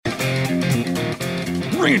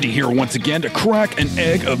Randy here once again to crack an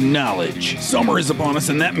egg of knowledge. Summer is upon us,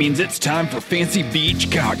 and that means it's time for fancy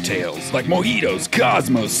beach cocktails like mojitos,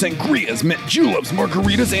 cosmos, sangrias, mint juleps,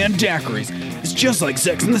 margaritas, and daiquiris. It's just like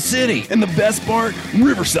Sex in the City. And the best part,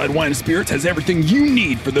 Riverside Wine and Spirits has everything you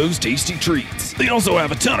need for those tasty treats. They also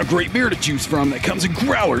have a ton of great beer to choose from that comes in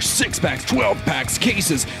growlers, 6-packs, 12-packs,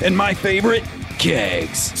 cases, and my favorite,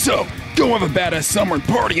 kegs. So, go have a badass summer and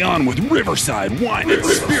party on with Riverside Wine and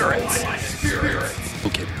Spirits.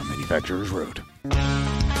 Located on Manufacturers Road.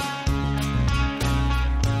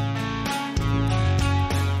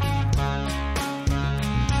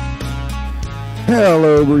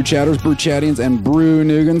 Hello, Brew Chatters, Brew Chattians, and Brew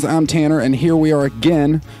Noogans. I'm Tanner, and here we are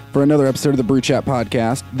again for another episode of the Brew Chat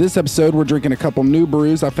Podcast. This episode, we're drinking a couple new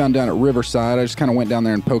brews I found down at Riverside. I just kind of went down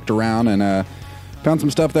there and poked around and found some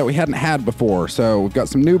stuff that we hadn't had before. So we've got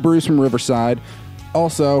some new brews from Riverside.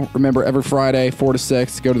 Also, remember, every Friday, 4 to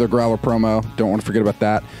 6, go to their Growler promo. Don't want to forget about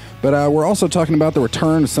that. But we're also talking about the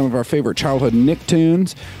return of some of our favorite childhood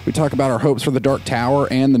Nicktoons. We talk about our hopes for the Dark Tower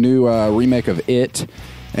and the new remake of It.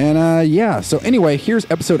 And yeah, so anyway, here's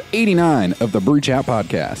episode 89 of the Brew Chat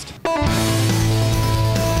Podcast.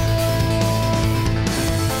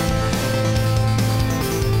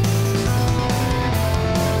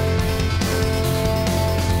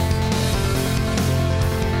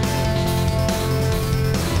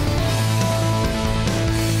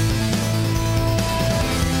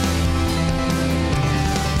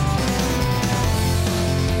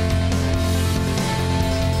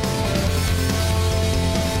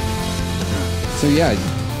 So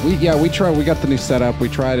we tried. We got the new setup. We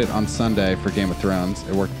tried it on Sunday for Game of Thrones.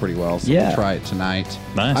 It worked pretty well. So we'll try it tonight.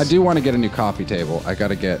 Nice. I do want to get a new coffee table. I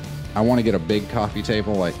want to get a big coffee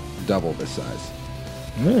table, like double this size.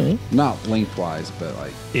 Mm. Not lengthwise, but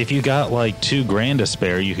like. If you got like $2,000 to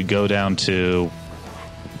spare, you could go down to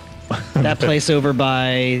that place over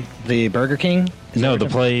by the Burger King. No, the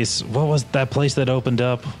place. What was that place that opened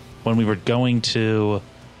up when we were going to?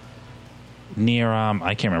 Near,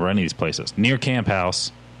 I can't remember any of these places. Near Camp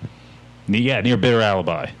House. Near Bitter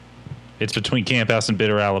Alibi. It's between Camp House and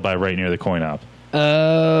Bitter Alibi, right near the coin op.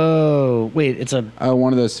 Oh, wait, it's a...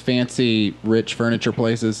 one of those fancy, rich furniture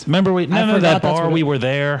places. Remember, that bar we it... were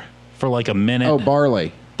there for like a minute? Oh,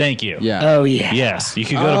 Barley. Thank you. Yeah. Oh, yeah. Yes, you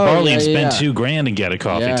could go to Barley and spend $2,000 and get a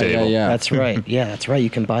coffee table. Yeah. That's right. Yeah, that's right. You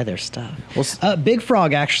can buy their stuff. Well, Big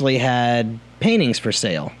Frog actually had paintings for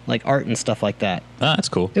sale, like art and stuff like that. Ah, that's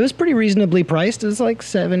cool. It was pretty reasonably priced. It was like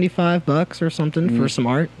 $75 or something for some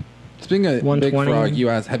art. Speaking of Big Frog, you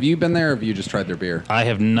asked, have you been there or have you just tried their beer? I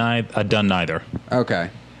have done neither.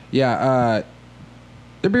 Okay. Yeah,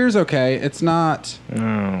 their beer's okay. It's not... I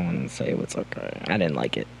wouldn't say it was okay. I didn't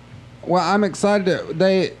like it. Well, I'm excited.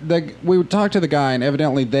 We talked to the guy, and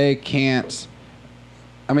evidently they can't...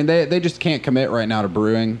 I mean, they just can't commit right now to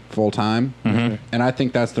brewing full-time. Mm-hmm. And I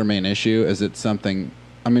think that's their main issue, is it's something...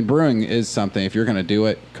 I mean, brewing is something, if you're going to do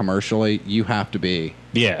it commercially, you have to be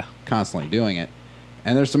constantly doing it.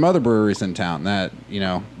 And there's some other breweries in town that,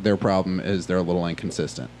 their problem is they're a little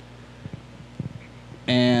inconsistent.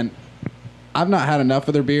 And I've not had enough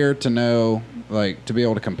of their beer to know, to be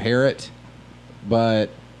able to compare it. But,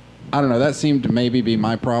 I don't know, that seemed to maybe be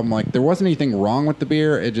my problem. Like, there wasn't anything wrong with the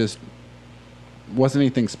beer, it just wasn't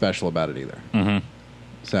anything special about it either. Mm-hmm.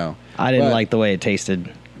 So I didn't like the way it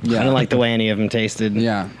tasted. Yeah. I didn't like the way any of them tasted.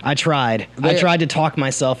 Yeah. I tried. I tried to talk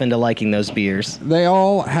myself into liking those beers. They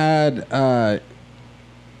all had...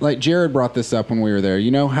 like Jared brought this up when we were there.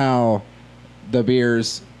 You know how the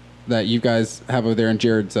beers that you guys have over there in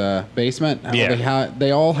Jared's basement?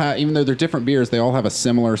 They all have, even though they're different beers, they all have a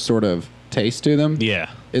similar sort of taste to them. Yeah.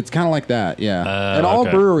 It's kind of like that, yeah. And all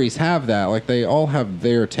breweries have that. Like, they all have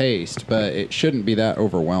their taste, but it shouldn't be that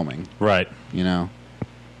overwhelming. Right.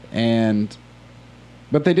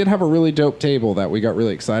 But they did have a really dope table that we got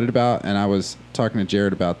really excited about, and I was talking to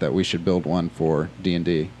Jared about that we should build one for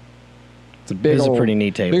D&D. It's a pretty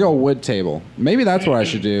neat table. Big old wood table. Maybe that's what I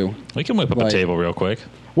should do. We can whip up a table real quick.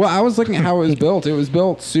 Well, I was looking at how it was built. It was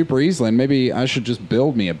built super easily, and maybe I should just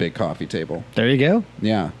build me a big coffee table. There you go.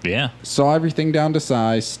 Yeah. Yeah. Saw everything down to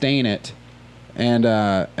size, stain it, and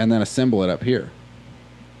then assemble it up here.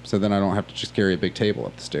 So then I don't have to just carry a big table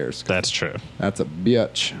up the stairs. That's true. That's a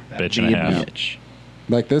bitch. Bitch and a half. Bitch.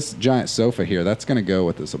 Like this giant sofa here, that's going to go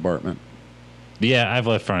with this apartment. Yeah, I've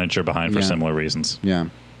left furniture behind for similar reasons. Yeah.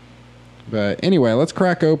 But anyway, let's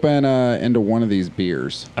crack open into one of these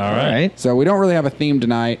beers. All right. So we don't really have a theme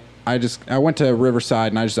tonight. I went to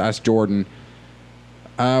Riverside and I just asked Jordan,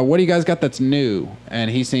 what do you guys got that's new?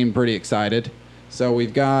 And he seemed pretty excited. So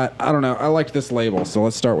we've got, I don't know, I liked this label, so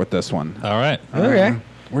let's start with this one. All right. Okay.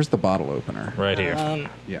 Where's the bottle opener? Right here.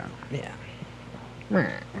 Yeah. Yeah.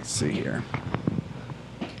 Let's see here.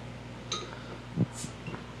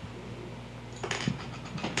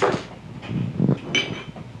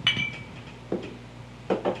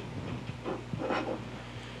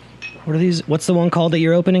 What are these? What's the one called that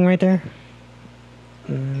you're opening right there?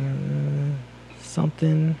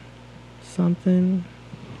 Something.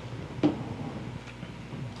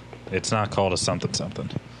 It's not called a something something.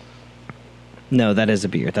 No, that is a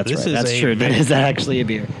beer. That's This right. is That's a true. That very- is actually a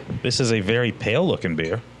beer. This is a very pale looking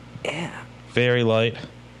beer. Yeah. Very light.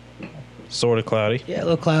 Sort of cloudy. Yeah, a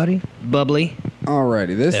little cloudy, bubbly.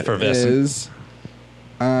 Alrighty, this Effervescent. is.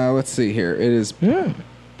 Let's see here. It is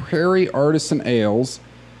Prairie Artisan Ales,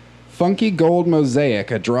 Funky Gold Mosaic,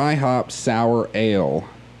 a dry hop sour ale,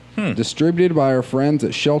 distributed by our friends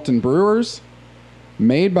at Shelton Brewers,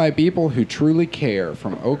 made by people who truly care,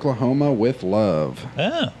 from Oklahoma with love.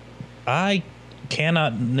 Oh. I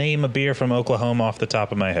cannot name a beer from Oklahoma off the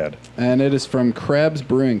top of my head. And it is from Krebs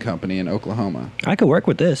Brewing Company in Oklahoma. I could work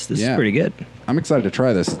with this. This is pretty good. I'm excited to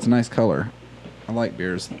try this. It's a nice color. I like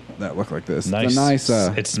beers that look like this. Nice. It's a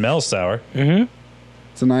nice. It smells sour.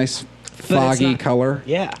 It's a nice foggy not- color.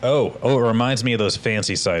 Yeah. Oh, it reminds me of those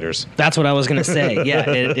fancy ciders. That's what I was going to say. Yeah,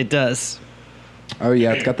 it does. Oh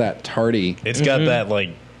yeah, it's got that tarty. It's got that like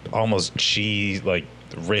almost cheese, like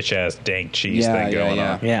rich ass dank cheese thing going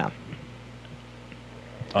on. Yeah.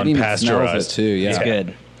 It even smells Unpasteurized it too. Yeah. It's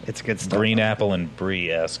good. It's good stuff. Green apple and brie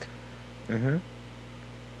esque.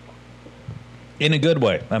 In a good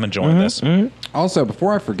way. I'm enjoying this. Also,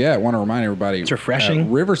 before I forget, I want to remind everybody. It's refreshing. At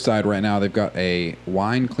Riverside right now, they've got a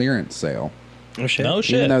wine clearance sale. Oh, shit. No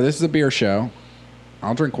shit. Even though this is a beer show,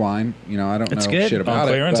 I'll drink wine. You know, I don't It's know good. shit about On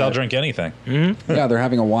clearance, it. I'll but- drink anything. Yeah, they're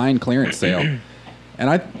having a wine clearance sale. And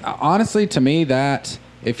I honestly, to me, that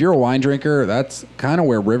if you're a wine drinker, that's kind of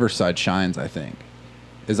where Riverside shines, I think.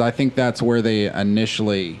 I think that's where they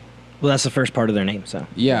initially, Well, that's the first part of their name, so.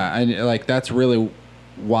 yeah, and like that's really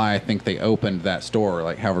why I think they opened that store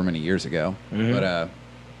like however many years ago. But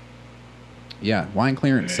yeah, wine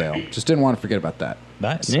clearance sale. Just didn't want to forget about that.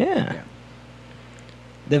 Nice. Yeah.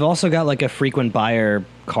 They've also got like a frequent buyer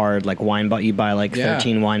card, like you buy like Yeah.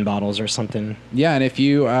 13 wine bottles or something. Yeah, and if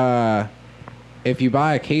you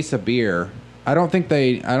buy a case of beer, I don't think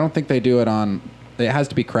they do it on. It has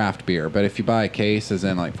to be craft beer, but if you buy a case, as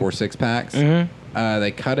in like 4 6-packs,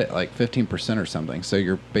 they cut it like 15% or something. So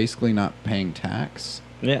you're basically not paying tax.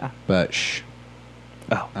 Yeah. But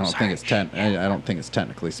Oh, I don't sorry. think it's I don't think it's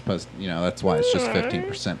technically supposed. You know, that's why it's just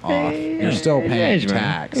 15% off. You're still paying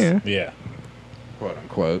tax, Yeah. quote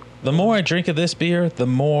unquote. The more I drink of this beer, the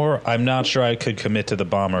more I'm not sure I could commit to the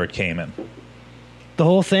bomber it came in. The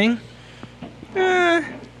whole thing?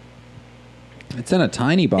 It's in a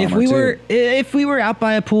tiny bomber If we were out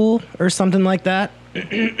by a pool or something like that,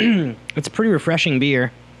 it's a pretty refreshing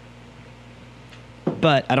beer.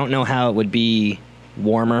 But I don't know how it would be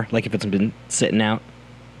warmer, like if it's been sitting out.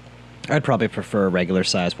 I'd probably prefer a regular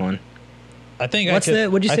size one. I think What's I could. the-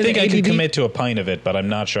 what'd you I say think the I could ABV? commit to a pint of it, but I'm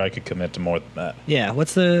not sure I could commit to more than that. Yeah,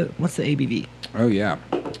 what's the ABV? Oh yeah,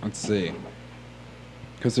 let's see.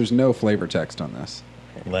 Because there's no flavor text on this.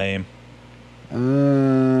 Lame.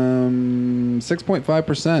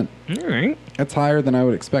 6.5%. All right. That's higher than I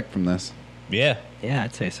would expect from this. Yeah, Yeah,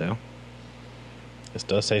 I'd say so. this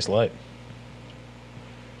does taste light.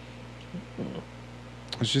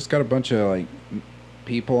 It's just got a bunch of like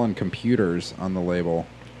people and computers on the label.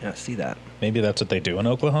 Yeah, see that. Maybe that's what they do in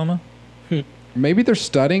Oklahoma. Maybe they're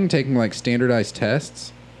studying, taking like standardized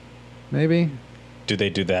tests. Maybe. Do they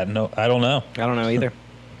do that? No, I don't know. I don't know either.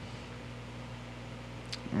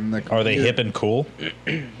 On the Are they computer. hip and cool?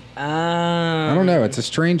 I don't know. It's a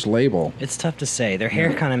strange label. It's tough to say. Their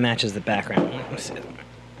hair kind of matches the background. Let me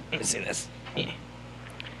see this. Yeah.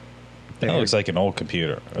 That looks like an old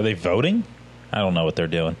computer. Are they voting? I don't know what they're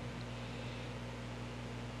doing.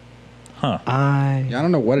 Huh. Yeah, I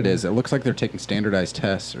don't know what it is. It looks like they're taking standardized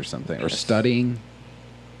tests or something, or studying.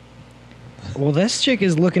 Well, this chick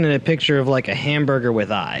is looking at a picture of like a hamburger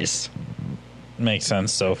with eyes. Makes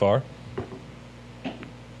sense so far.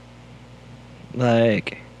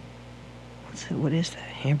 Like, what is that?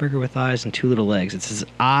 Hamburger with eyes and two little legs. It says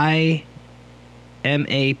IMAP-ness.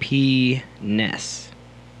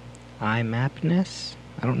 IMAP-ness?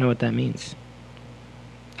 I don't know what that means.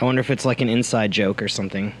 I wonder if it's like an inside joke or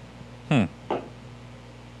something.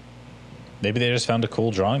 Maybe they just found a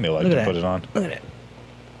cool drawing they like Look to at put that. it on. Look at it.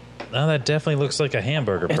 No, that definitely looks like a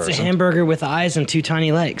hamburger It's person. a hamburger with eyes and two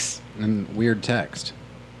tiny legs. And weird text.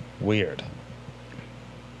 Weird.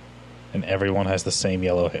 And everyone has the same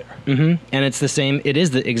yellow hair. Mm-hmm. And it's the same. It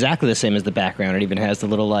is exactly the same as the background. It even has the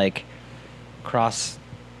little like cross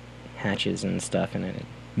hatches and stuff in it.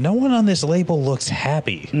 No one on this label looks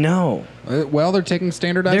happy. No. Well, they're taking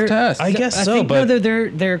standardized They're- tests. I guess I so, think, but no,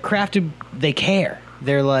 they're crafted. They care.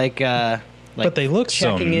 They're like but they look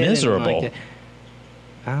so checking in and miserable. like,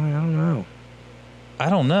 I don't know. I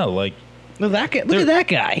don't know. Like, Look, look at that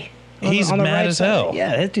guy. He's mad as hell.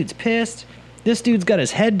 Yeah, that dude's pissed. This dude's got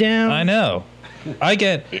his head down. I know. I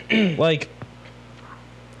get like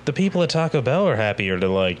the people at Taco Bell are happier to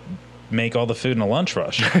like make all the food in a lunch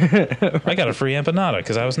rush. I got a free empanada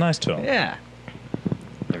because I was nice to him. Yeah.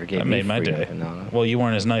 Never gave That me made my free day. banana. Well, you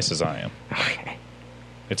weren't as nice as I am. Okay.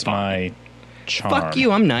 It's my charm. Fuck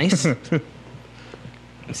you, I'm nice. Let's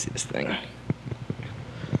see this thing.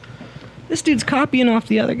 This dude's copying off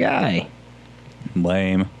the other guy.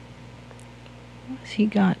 Lame. What's he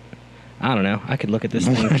got? I don't know. I could look at this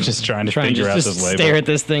thing. We're just trying to figure out just this label. stare at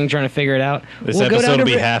this thing, trying to figure it out. This We'll go episode down will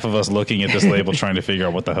to be Ri- half of us looking at this label trying to figure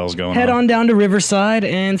out what the hell's going Head on down to Riverside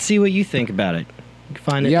and see what you think about it. You can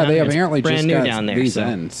find it. yeah, down they there. It's apparently brand just new got down there. these so.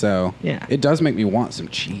 in, so Yeah. it does make me want some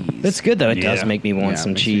cheese. That's good though. It does Yeah. make me want Yeah,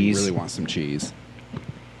 some it makes me cheese. really want some cheese.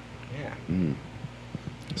 Yeah.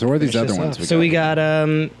 So what are these Finish other this ones? up. So we got.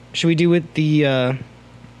 Should we do it the?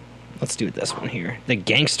 Let's do it this one here. The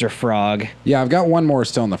Gangster Frog. Yeah, I've got one more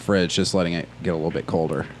still in the fridge, just letting it get a little bit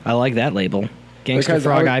colder. I like that label. Gangster Because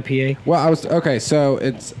Frog I- IPA. Well, I was okay. So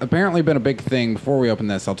it's apparently been a big thing. Before we open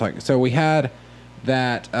this, I'll talk. So we had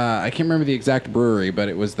that. I can't remember the exact brewery, but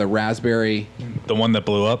it was the raspberry. The one that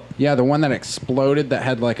blew up? Yeah, the one that exploded that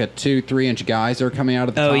had like a 2-3 inch geyser coming out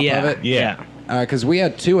of the Oh top yeah. of it. Yeah. Because we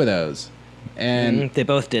had two of those, and They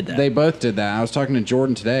both did that. they both did that. I was talking to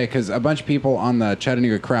Jordan today because a bunch of people on the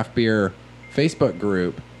Chattanooga Craft Beer Facebook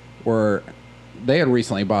group they had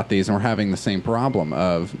recently bought these and were having the same problem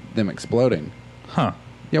of them exploding. Huh.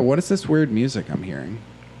 Yeah, what is this weird music I'm hearing?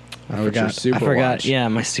 Oh, it's your super I forgot. watch. Yeah,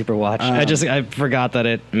 my super watch. I forgot that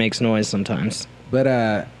it makes noise sometimes.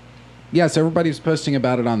 But yeah, so everybody was posting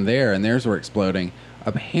about it on there, and theirs were exploding.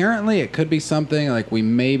 Apparently, it could be something like we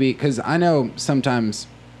maybe because I know sometimes,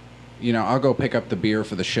 I'll go pick up the beer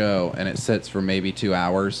for the show, and it sits for maybe 2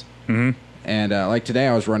 hours. Mm-hmm. And like today,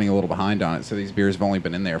 I was running a little behind on it, so these beers have only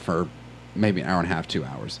been in there for maybe an hour and a half, 2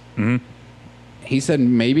 hours. Mm-hmm. He said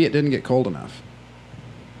maybe it didn't get cold enough.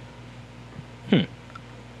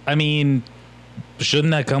 I mean,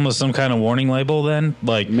 shouldn't that come with some kind of warning label then?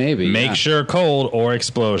 Like, Maybe, make yeah. sure cold or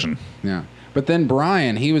explosion. Yeah. But then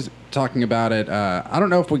Brian, he was talking about it. I don't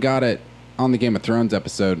know if we got it on the Game of Thrones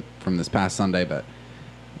episode from this past Sunday, but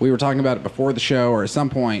we were talking about it before the show or at some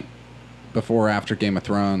point before or after Game of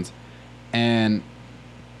Thrones. And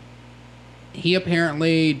he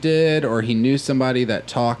apparently did, or he knew somebody that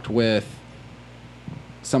talked with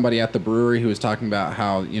somebody at the brewery who was talking about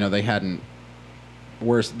how, they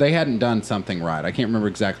hadn't done something right. I can't remember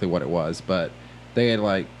exactly what it was, but they had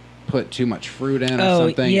like put too much fruit in or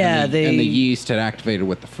something. Yeah, and the yeast had activated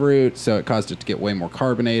with the fruit, so it caused it to get way more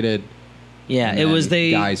carbonated. Yeah, And it was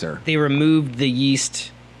then geyser. They removed the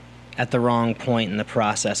yeast at the wrong point in the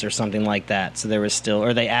process or something like that. So there was still,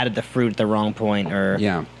 or they added the fruit at the wrong point, or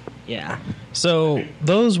Yeah. yeah. So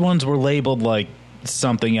those ones were labeled like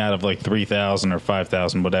something out of like 3,000 or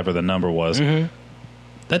 5,000, whatever the number was. Mm-hmm.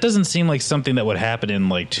 That doesn't seem like something that would happen in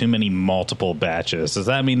like too many multiple batches. Does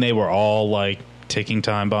that mean they were all like ticking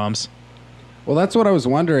time bombs? Well, that's what I was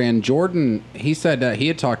wondering. And Jordan, he said that he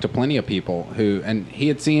had talked to plenty of people and he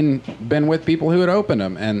had been with people who had opened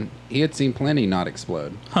them, and he had seen plenty not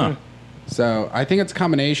explode. Huh. So I think it's a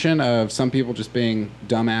combination of some people just being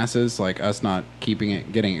dumbasses, like us not getting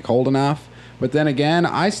it cold enough. But then again,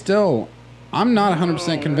 I'm not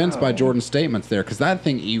 100% convinced by Jordan's statements there, because that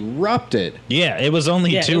thing erupted. Yeah, it was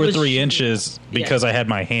only Yeah, 2 it or was- 3 inches because I had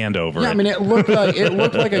my hand over Yeah, it. I mean, it looked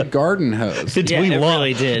like a garden hose. Yeah, it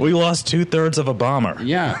really did. We lost 2/3 of a bomber.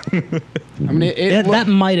 Yeah. I mean, That, that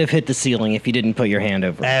might have hit the ceiling if you didn't put your hand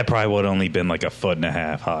over it. That probably would only been like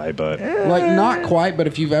 1.5 feet high, but like not quite, but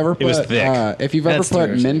if you've ever put was thick. if you've ever That's put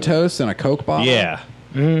true. Mentos in a Coke bottle, yeah,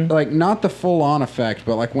 like not the full on effect,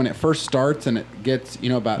 but like when it first starts and it gets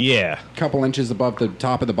about yeah. a couple inches above the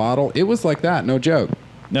top of the bottle, it was like that, no joke.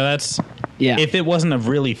 No, that's Yeah. If it wasn't a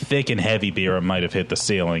really thick and heavy beer, it might have hit the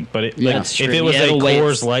ceiling. But Yeah. That's if true. it was Yeah, a it'll weigh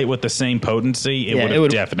Coors Light with the same potency, it Yeah, would it have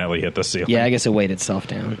would- definitely hit the ceiling. Yeah, I guess it weighed itself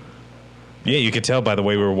down. Yeah, you could tell by the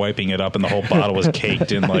way we were wiping it up, and the whole bottle was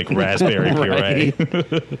caked in like raspberry puree.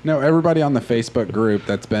 No, everybody on the Facebook group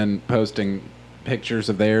that's been posting pictures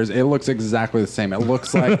of theirs, it looks exactly the same. It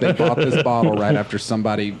looks like they bought this bottle right after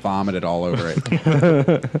somebody vomited all over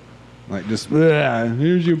it. Like just,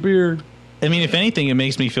 here's your beer. I mean, if anything, it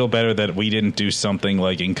makes me feel better that we didn't do something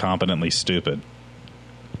like incompetently stupid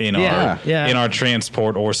in Yeah, our yeah. in our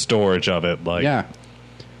transport or storage of it. Like, Yeah.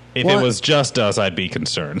 If Well, it was just us, I'd be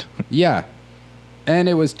concerned. Yeah. And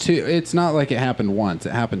it was two. It's not like it happened once.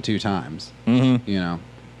 It happened 2 times. Mm-hmm. You know?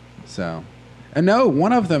 So. And no,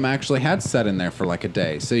 one of them actually had sat in there for like a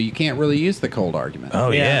day. So you can't really use the cold argument.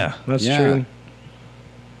 Oh, yeah. That's Yeah. true.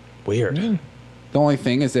 Weird. The only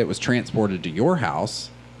thing is it was transported to your house,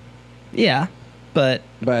 Yeah, but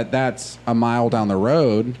but that's a mile down the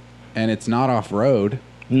road, and it's not off road.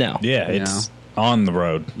 no. Yeah, You it's on the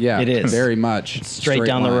road. Yeah, It is. very much It's straight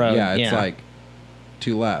down the line. road, Yeah, it's yeah. like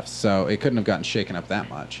 2 lefts, so it couldn't have gotten shaken up that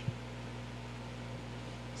much.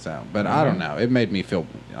 So, but I don't know. It made me feel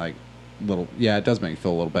like little. Yeah, it does make me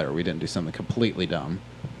feel a little better. We didn't do something completely dumb.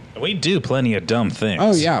 We do plenty of dumb things.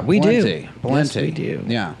 Oh yeah, We do. plenty, plenty. Yes, we do.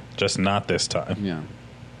 Yeah, Just not this time. yeah.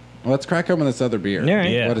 Well, let's crack open this other beer. All right.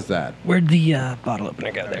 Yeah. What is that? Where'd the bottle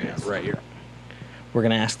opener go? There it is. Right here. We're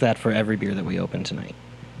going to ask that for every beer that we open tonight.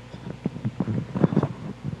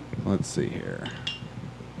 Let's see here.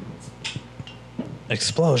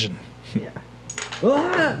 Explosion.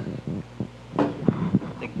 The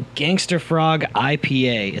Gangster Frog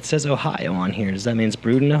IPA. It says Ohio on here. Does that mean it's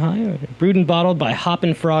brewed in Ohio? Brewed and bottled by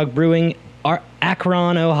Hoppin' Frog Brewing,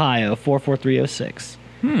 Akron, Ohio, 44306.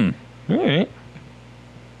 All right.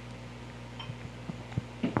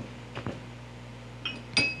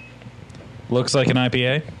 Looks like an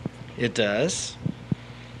IPA. It does.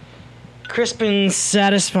 Crisp and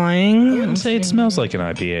satisfying. I'd say it smells like an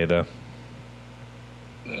IPA, though.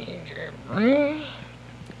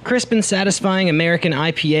 Crisp and satisfying American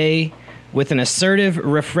IPA with an assertive,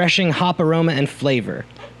 refreshing hop aroma and flavor.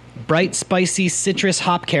 Bright, spicy citrus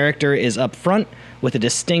hop character is up front with a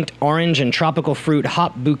distinct orange and tropical fruit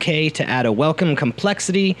hop bouquet to add a welcome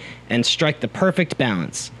complexity and strike the perfect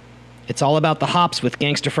balance. It's all about the hops with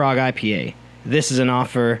Gangster Frog IPA. This is an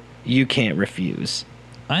offer you can't refuse.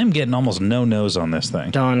 I'm getting almost no nose on this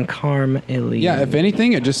thing. Don Carm Illy. Yeah, if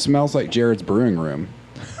anything, it just smells like Jared's brewing room.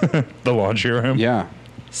 The laundry room? Yeah.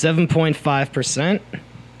 7.5%.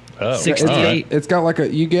 Oh, 68. It's got like a.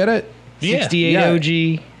 You get it? Yeah. 68 Yeah.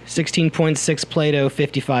 OG, 16.6 Plato,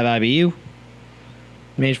 55 IBU.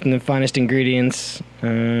 Made from the finest ingredients.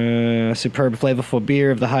 Superb, flavorful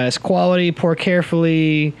beer of the highest quality. Pour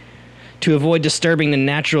carefully to avoid disturbing the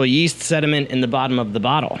natural yeast sediment in the bottom of the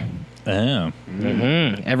bottle. Oh.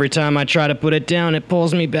 Every time I try to put it down, it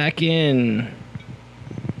pulls me back in.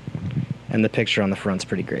 And the picture on the front's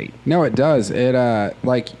pretty great. No, it does. It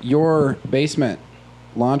like your basement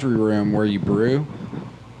laundry room where you brew.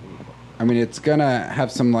 I mean, it's gonna have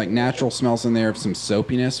some like natural smells in there of some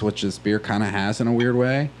soapiness, which this beer kind of has in a weird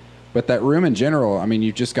way. But that room in general, I mean,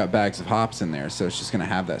 you've just got bags of hops in there, so it's just gonna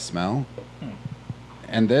have that smell.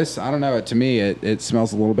 And this, I don't know. To me, it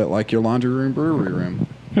smells a little bit like your laundry room brewery room.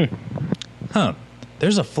 Huh.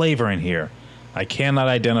 There's a flavor in here. I cannot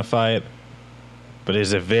identify it, but it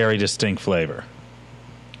is a very distinct flavor.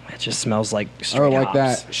 It just smells like straight Oh, like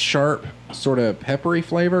hops. that sharp, sort of peppery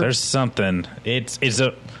flavor. There's something.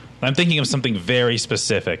 I'm thinking of something very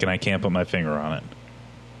specific, and I can't put my finger on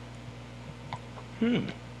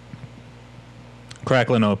it.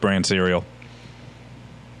 Cracklin' Oat Bran cereal.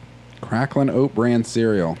 Cracklin' Oat Bran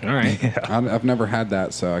cereal. All right. I've never had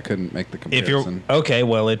that, so I couldn't make the If you're comparison. okay,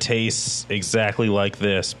 well, it tastes exactly like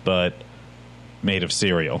this, but made of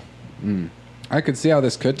cereal. I could see how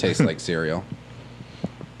this could taste like cereal.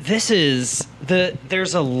 This is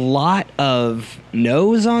there's a lot of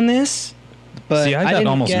nose on this, but See, I got didn't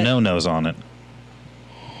almost get- no nose on it.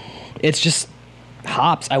 It's just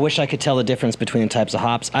hops. I wish I could tell the difference between the types of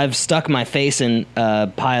hops. I've stuck my face in a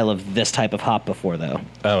pile of this type of hop before, though.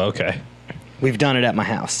 Oh, okay. We've done it at my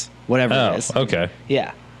house, whatever Oh, it is. okay.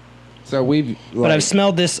 Yeah, So we've. but I've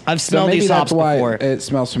smelled this. I've So smelled maybe these that's hops why before. it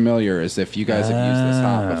smells familiar, is if you guys have used this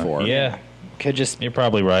hop before. Yeah, Could just, you're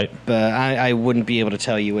probably right. but I wouldn't be able to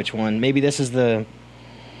tell you which one. Maybe this is the.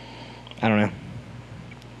 I don't know.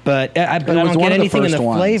 But I It was don't one get of the anything in first the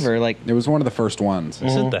ones. flavor. Like It was one of the first ones.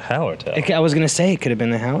 Is it the Hallertau? I was gonna say, it could have been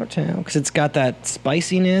the Hallertau because it's got that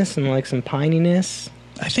spiciness and like some pininess.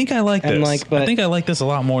 I think I like And, this. like, but- I think I like this a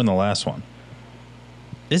lot more than the last one.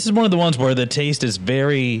 This is one of the ones where the taste is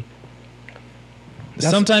very.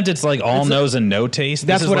 Sometimes it's like all nose and no taste.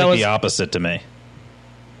 That's This is what like I was- the opposite to me.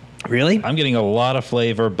 Really? I'm getting a lot of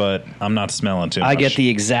flavor, but I'm not smelling too much. I get the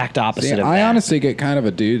exact opposite See, of I that. honestly get kind of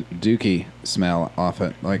a dookie smell off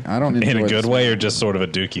it. Like I don't enjoy in a the good smell. way or just sort of a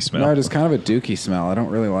dookie smell. No, just kind of a dookie smell. I don't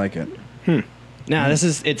really like it. No, this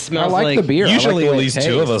is. It I smells like the beer. I like Usually, the at way it least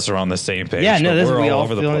two of tastes. us are on the same page. Yeah, no, but this- we're we all all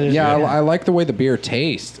over the feel it. place. Yeah, Yeah. I like the way the beer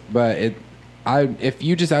tastes, but if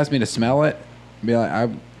you just asked me to smell it, be like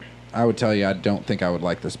I would tell you I don't think I would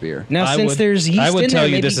like this beer. Now, since there's yeast I would in tell there,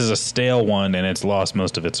 you maybe, this is a stale one and it's lost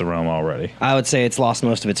most of its aroma already. I would say it's lost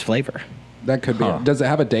most of its flavor. That could be. Huh. Does it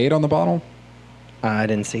have a date on the bottle? I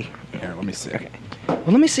didn't see. Here, let me see. Okay. Well,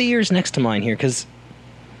 let me see yours next to mine here, because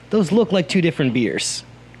those look like two different beers.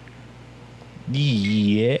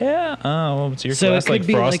 Yeah. Oh, what's your So it glass could like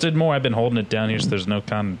be frosted more? I've been holding it down here so there's no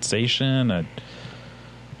condensation.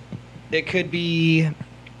 It could be...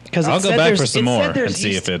 Because I'll go back for some more and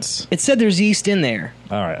see if it's... It said there's yeast in there.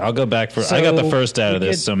 All right, I'll go back for... So I got the first out we of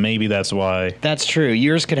this, could- so maybe that's why... That's true.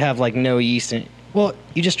 Yours could have, like, no yeast in it. Well,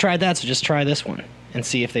 you just tried that, so just try this one and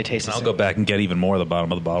see if they taste the I'll same. go back and get even more at the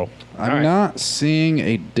bottom of the bottle. I'm All right. not seeing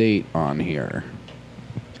a date on here.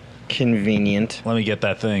 Convenient. Let me get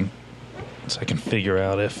that thing so I can figure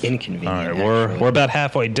out if... Inconvenient, All right, actually. we're about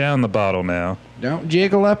halfway down the bottle now. Don't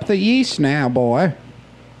jiggle up the yeast now, boy.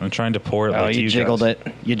 I'm trying to pour it Oh, like you jiggled guys.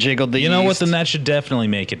 it. You jiggled the You know what? yeast. Then that should definitely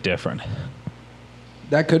make it different.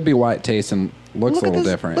 That could be why it tastes and looks Look a at little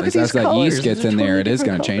this- different. look at As that these colors. yeast gets These are in there, totally it is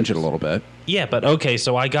going different to change it a colors. little bit. Yeah, but okay,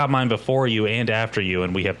 so I got mine before you and after you,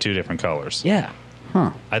 and we have two different colors. Yeah. Huh.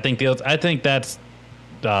 I think that's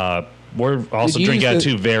we're also you drinking use out of the-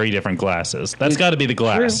 two very different glasses. That's got to be the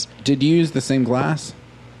glass. Did you use the same glass?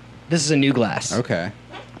 This is a new glass. Okay.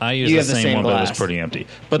 I used You the have the same same one, but it was glass. pretty empty.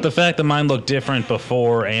 But the fact that mine looked different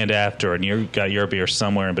before and after, and you got your beer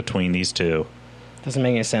somewhere in between these two, Doesn't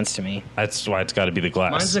make any sense to me. that's why it's got to be the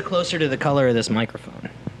glass. Mine's closer to the color of this microphone.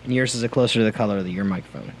 And yours is closer to the color of your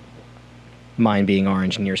microphone. Mine being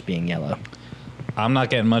orange and yours being yellow. I'm not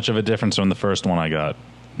getting much of a difference from the first one I got.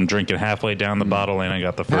 I'm drinking halfway down the bottle, and I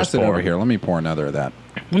got the Pass first it pour. over here. Let me pour another of that.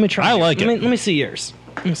 Let me try. I yours. like it. Let me see yours.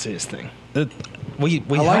 Let me see this thing. We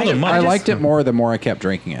I liked, held it, them I up. liked it more the more I kept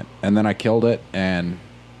drinking it. And then I killed it and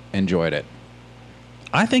enjoyed it.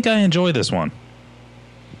 I think I enjoy this one.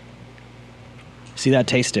 See, that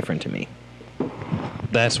tastes different to me.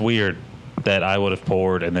 That's weird that I would have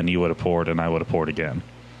poured, and then you would have poured, and I would have poured again.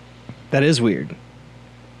 That is weird.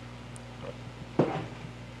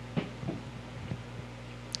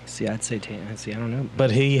 See, I'd say see, I don't know.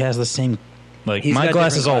 But he has the same... Like, He's my got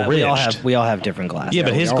glass different is all glass. ridged. We all have different glasses. Yeah,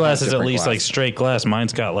 but we his all glass have is at different least like glasses. straight glass.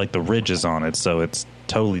 Mine's got like the ridges on it, so it's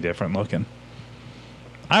totally different looking.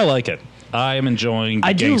 I like it. I am enjoying the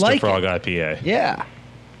I do Gangsta like Frog IPA. Yeah.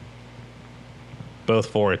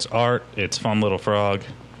 Both for its art, its fun little frog,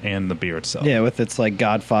 and the beer itself. Yeah, with its like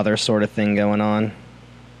Godfather sort of thing going on.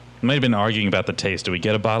 Might have been arguing about the taste. Do we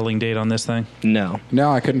get a bottling date on this thing? No.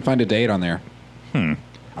 No, I couldn't find a date on there.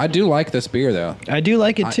 I do like this beer, though. I do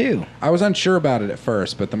like it too. I was unsure about it at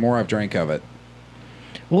first, but the more I've drank of it,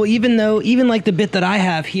 Well, even like the bit that I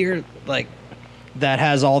have here, like that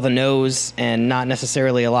has all the nose and not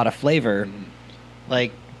necessarily a lot of flavor,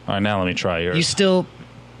 like All right, now let me try yours. you still,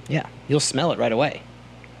 yeah, you'll smell it right away.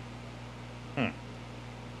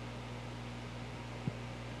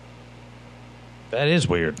 That is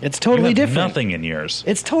weird. It's totally You have different. Nothing in yours.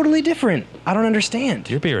 It's totally different. I don't understand.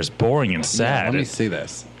 Your beer is boring and yeah, sad. let me see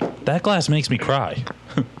this. That glass makes me cry.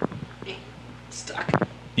 Stuck.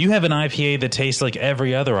 You have an IPA that tastes like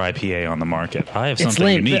every other IPA on the market. I have It's something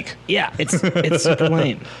lame. unique. Yeah, it's super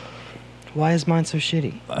lame. Why is mine so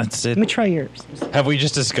shitty? That's Let me it. try yours. Have we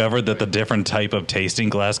just discovered that the different type of tasting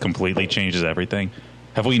glass completely changes everything?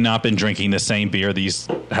 Have we not been drinking the same beer these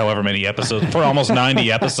however many episodes for almost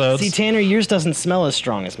 90 episodes? See, Tanner, yours doesn't smell as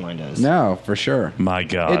strong as mine does. No, for sure. My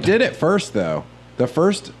God. It did at first, though. That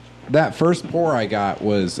first pour I got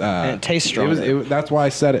was. And it tastes stronger. That's why I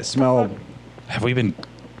said it smelled. Have we been? Have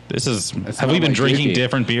we smelled been like drinking Yuki.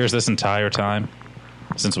 different beers this entire time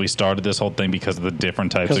since we started this whole thing because of the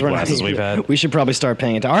different types of we're not- glasses we've had? We should probably start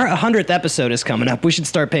paying attention. Our 100th episode is coming up. We should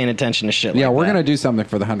start paying attention to shit Yeah, like we're that. gonna do something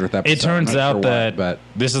for the 100th episode. It turns I'm not out sure that what, but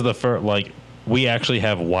this is the first. Like, we actually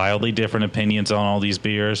have wildly different opinions on all these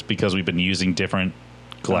beers because we've been using different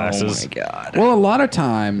glasses. Oh my god. well, a lot of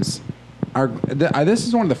times, this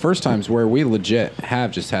is one of the first times where we legit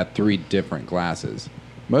have just had 3 different glasses.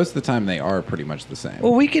 Most of the time, they are pretty much the same.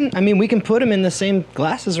 Well, we can put them in the same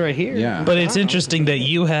glasses right here. Yeah. But it's interesting that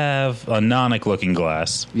you have a Nonic looking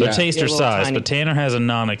glass. They're Yeah. taster Yeah, little size, tiny- but Tanner has a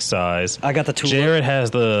Nonic size. I got the tulip. Jared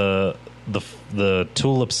has the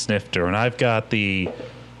tulip snifter, and I've got the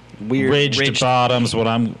Weird ridged bottoms. What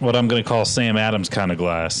I'm going to call Sam Adams kind of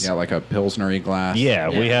glass. Yeah, like a Pilsner-y glass. Yeah,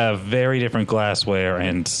 we Yeah. have very different glassware,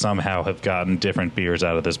 and somehow have gotten different beers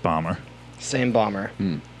out of this bomber. Same bomber.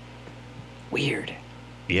 Weird.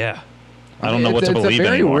 Yeah, I don't know what to it's believe a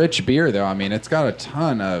very anymore. rich beer, though. I mean, it's got a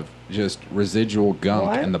ton of just residual gunk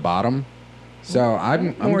Well, in the bottom. So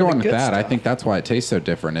I'm more of the going with good that. I stuff. think that's why it tastes so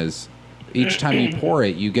different. Is each time you pour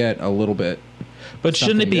it, you get a little bit. But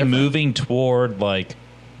shouldn't it something be different. moving toward like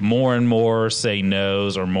more and more say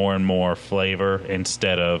nose or more and more flavor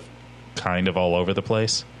instead of kind of all over the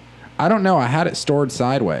place. I don't know. I had it stored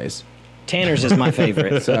sideways. Tanner's is my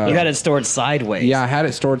favorite. So- You had it stored sideways. Yeah, I had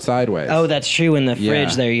it stored sideways. Oh, that's true. In the Yeah,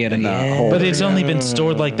 fridge there, you had in the yeah. whole- But it's only been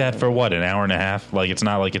stored like that for what, an hour and a half? Like it's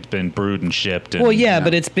not like it's been brewed and shipped. And, Well, yeah,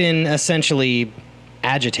 but it's been essentially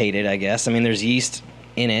agitated, I guess. I mean, there's yeast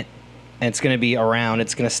in it, and it's going to be around.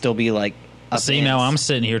 It's going to still be like. See, now I'm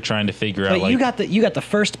sitting here trying to figure out. But Like, you got the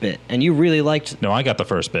first bit, and you really liked. no, I got the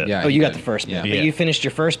first bit. Yeah. Oh, you got did. the first bit, Yeah. but Yeah. you finished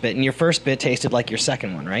your first bit, and your first bit tasted like your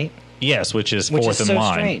second one, right? Yes, which is Which fourth is in so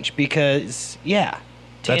line. strange because That's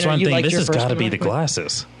Tanner, why I'm you thinking liked this your has first got to one be really the quick?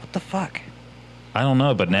 glasses. What the fuck? I don't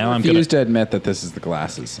know, but now I I'm gonna. refuse to admit that this is the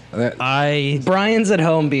glasses. Brian's at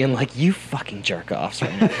home being like, "You fucking jerk offs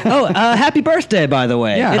right now." Oh, happy birthday, by the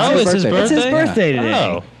way. Yeah, It's happy his- it's his birthday. birthday. It's his birthday today.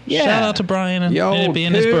 Oh, yeah. shout out to Brian and Yo, it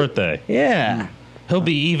being his kid. birthday. Yeah. He'll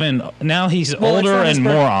be even now. He's Well, it's older not his and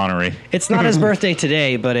birth- more ornery. It's not his birthday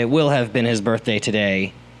today, but it will have been his birthday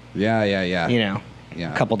today. Yeah. You know,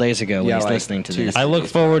 Yeah. a couple days ago when Yeah, he's like listening to this. Tuesday. I look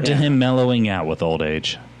forward to Yeah. him mellowing out with old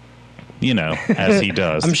age. You know, as he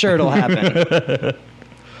does. I'm sure it'll happen.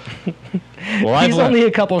 Well, I've He's learned- only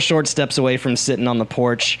a couple short steps away from sitting on the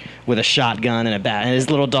porch with a shotgun and a bat and his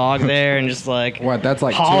little dog there and just like What? That's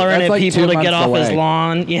like hollering that's at like people 2 to get months off his away.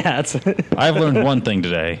 lawn. Yeah, it's I've learned one thing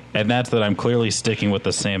today, and that's that I'm clearly sticking with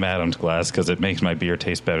the Sam Adams glass because it makes my beer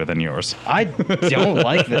taste better than yours. I don't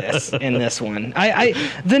like this in this one.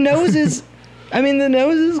 The nose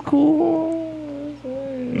is cool.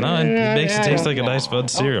 No, it makes it taste like a nice Bud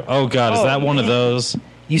cereal. Oh God, is that one of those?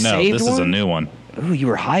 You no, saved this is a one? new one. Ooh, you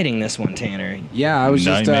were hiding this one, Tanner. Yeah, I was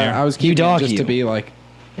just Nightmare. I was You keeping it dog just you. to be like.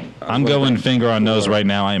 I'm going finger on nose right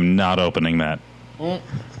now. I am not opening that.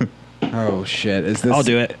 Oh shit! Is this? I'll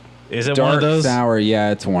do it. Is it Dark one of those? sour.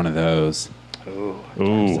 Yeah, it's one of those.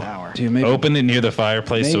 Ooh. Sour. Dude, maybe, Open it near the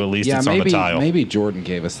fireplace so at least it's on maybe, the tile. Maybe Jordan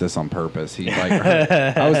gave us this on purpose. He like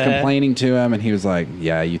I was complaining to him, and he was like,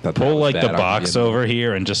 "Yeah, you thought that Pull was like bad. the I'll give box you over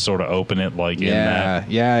here and just sort of open it like in that.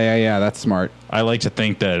 Yeah. That's smart. I like to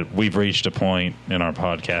think that we've reached a point in our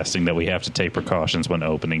podcasting that we have to take precautions when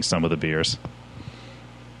opening some of the beers.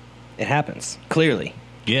 It happens clearly.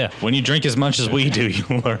 Yeah, when you drink as much as we do, you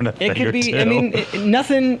learn a thing It could or be. two. I mean,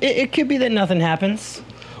 nothing. It could be that nothing happens.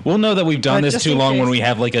 We'll know that we've done But this just too in long when case- we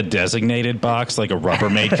have like a designated box, like a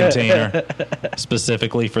Rubbermaid container,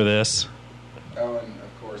 specifically for this. Oh, and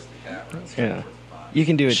of course the cat runs. Yeah, you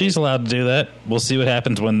can do it. She's allowed to do that. We'll see what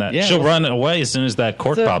happens when that. Yeah, she'll well- run away as soon as that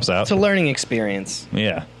cork pops out. It's a learning experience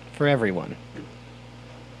Yeah. for everyone.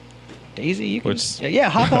 Daisy, you can. Which- Yeah,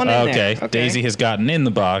 hop on in Okay. there. Daisy has gotten in the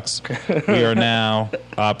box. We are now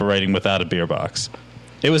operating without a beer box.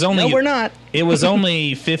 It was only. No, we're not. It was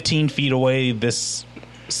only 15 feet away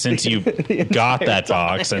since you got that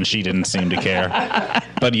box, and she didn't seem to care.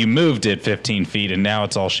 But you moved it 15 feet, and now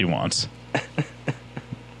it's all she wants.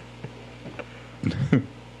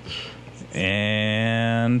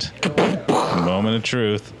 And moment of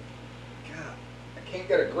truth. I can't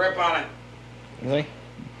get a grip on it. Really?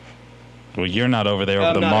 Well, you're not over there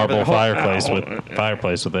I'm over the not over marble there.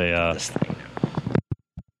 fireplace with a. This thing.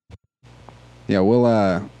 Yeah,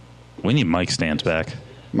 we'll. We need mic stands back.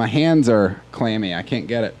 My hands are clammy. I can't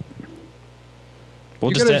get it.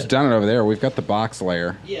 We'll You just could have just done it over there. We've got the box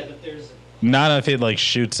layer. Yeah, but there's. not if it like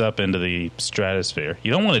shoots up into the stratosphere.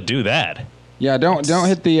 You don't want to do that. Yeah, don't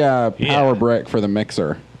hit the power Yeah. brick for the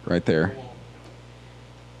mixer right there.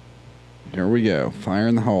 Here we go. Fire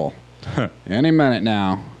in the hole. Any minute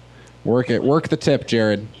now. Work it. Work the tip,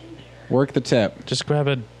 Jared. Work the tip. Just grab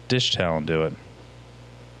a dish towel and do it.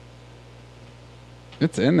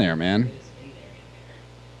 It's in there, man.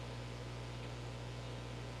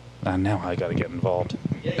 Now I got to get involved.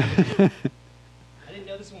 I didn't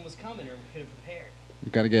know this one was coming or could have prepared.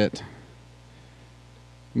 We've got to get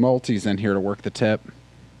multis in here to work the tip.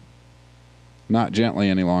 Not gently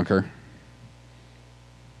any longer.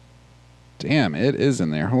 Damn, it is in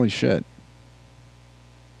there. Holy shit.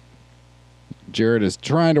 Jared is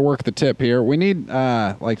trying to work the tip here. We need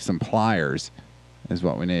like some pliers is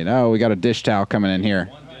what we need. Oh, we got a dish towel coming in here.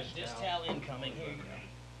 Dish towel incoming. Here you go.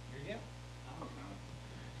 Here you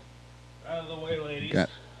go. Out of the way, ladies.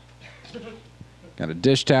 Got a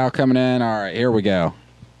dish towel coming in. All right, here we go.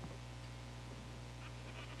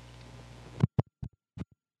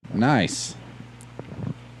 Nice.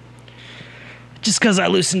 Just because I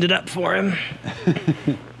loosened it up for him.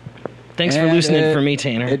 Thanks for And loosening it for me,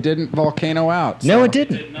 Tanner. It didn't volcano out. No, so- it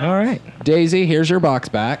didn't. All right. Daisy, here's your box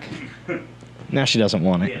back. Now she doesn't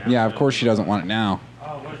want it. Yeah, of course she doesn't want it now.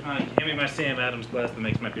 Oh, where's my? Give me my Sam Adams glass that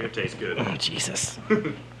makes my beer taste good. Oh, Jesus.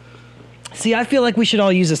 See, I feel like we should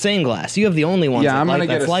all use the same glass. You have the only one Yeah, I'm gonna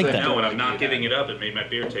get that's a like sip. that. No, when I'm not giving it up, it made my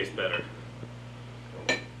beer taste better.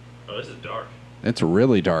 Oh, this is dark. It's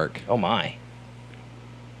really dark. Oh my.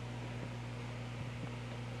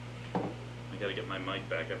 I gotta get my mic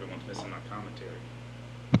back. Everyone's missing my commentary.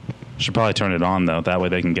 Should probably turn it on, though. That way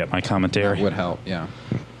they can get my That commentary. would help, yeah.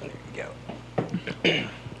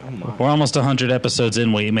 Oh my. We're almost 100 episodes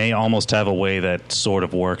in. We may almost have a way that sort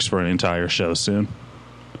of works for an entire show soon.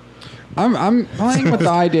 I'm playing with the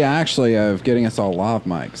idea, actually, of getting us all lav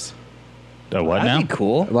mics. Oh, what That'd now? be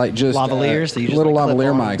cool. Like just lavaliers. That you just little like, clip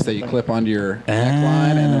lavalier on. mics that you clip onto your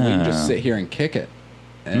neckline, and then we can just sit here and kick it.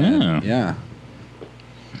 And, yeah.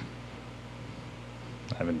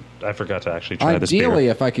 I forgot to actually try this Ideally,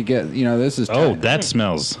 beer. if I could get, this is. Oh, that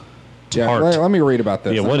smells yeah. tart. Let me read about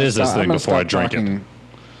this. Yeah, what is this thing before I drink it?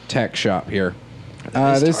 Tech shop here.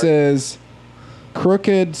 is This tart. is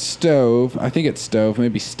Crooked Stove. I think it's Stove,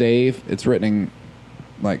 maybe Stave. It's written in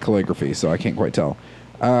like calligraphy, so I can't quite tell.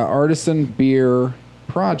 Artisan Beer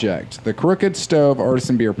Project. The Crooked Stove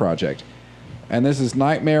Artisan Beer Project. And this is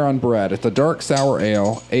Nightmare on Bread. It's a dark sour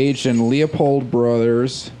ale aged in Leopold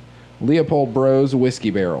Bros whiskey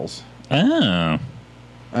barrels. Oh.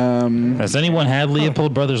 Has anyone had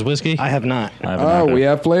Leopold Brothers whiskey? I have not. I haven't Oh, either. we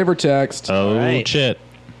have flavor text. Oh, Right. shit.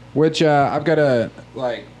 Which I've got to,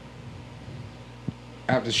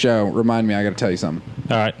 after the show, remind me, I got to tell you something.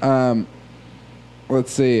 All right.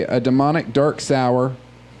 Let's see. A demonic dark sour,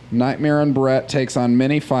 Nightmare on Brett takes on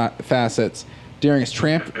many facets during its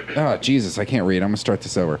Oh, Jesus, I can't read. I'm going to start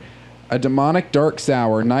this over. A demonic dark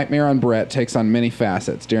sour, Nightmare on Brett takes on many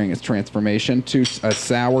facets during its transformation to a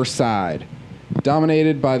sour side.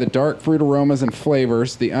 Dominated by the dark fruit aromas and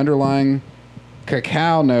flavors, the underlying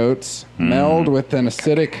cacao notes meld with an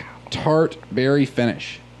acidic tart berry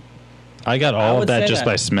finish. I got all of would that say just that.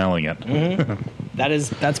 by smelling it.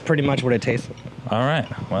 That's pretty much what it tastes like. All right.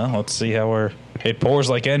 Well, let's see how it pours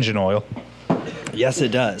like engine oil. Yes, it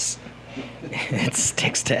does. It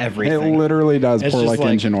sticks to It everything. literally does It's pour just like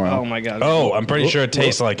engine oil. Oh my god. Oh, I'm pretty sure it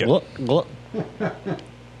tastes like it. Look, look.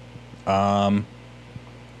 Why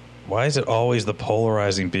is it always the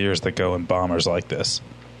polarizing beers that go in bombers like this?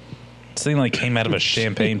 This thing like came out of a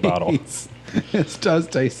champagne bottle. It does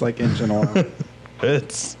taste like engine oil.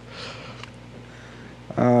 It's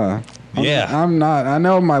Yeah. yeah. I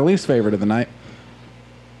know my least favorite of the night.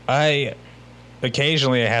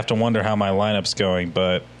 Occasionally I have to wonder how my lineup's going,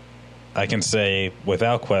 but I can say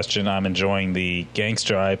without question I'm enjoying the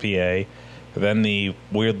Gangster IPA, then the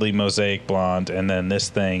weirdly Mosaic Blonde, and then this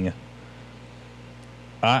thing.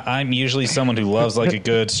 I'm usually someone who loves like a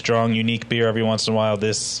good, strong, unique beer every once in a while.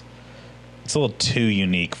 It's a little too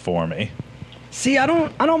unique for me. See, I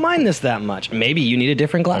don't mind this that much. Maybe you need a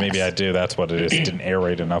different glass. Maybe I do. That's what it is. It didn't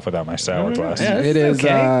aerate enough without my sour glass. Yeah. It is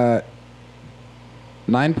okay.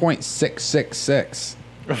 9.666.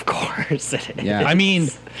 Of course it is. Yeah. I mean,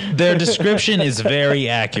 their description is very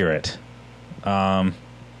accurate.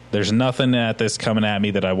 There's nothing at this coming at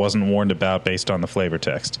me that I wasn't warned about based on the flavor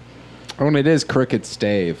text. Oh, and it is Crooked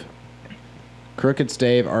Stave. Crooked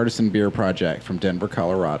Stave Artisan Beer Project from Denver,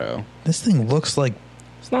 Colorado. This thing looks like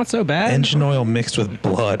It's not so bad. engine oil mixed with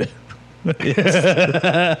blood.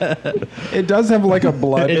 It does have like a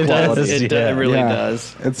blood It quality. does. It really Yeah.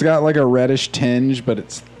 does. It's got like a reddish tinge, but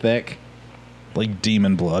it's thick. Like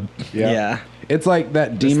demon blood. Yeah. It's like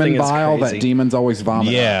that This demon thing is bile crazy. that demons always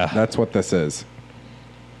vomit. Yeah. Up. That's what this is.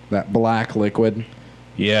 That black liquid.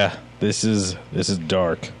 Yeah, this is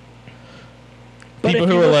dark. But People if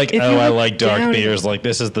who you are look- like, if you oh, I look like dark down- beers, like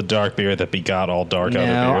this is the dark beer that begot all dark other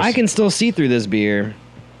No, beers. I can still see through this beer.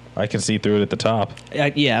 I can see through it at the top. Yeah,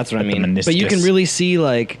 that's what I At the mean. But you can meniscus. really see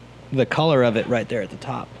like the color of it right there at the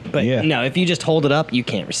top. But Yeah. no, if you just hold it up, you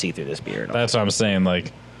can't see through this beer at all. That's what I'm saying.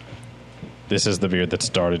 Like, this is the beer that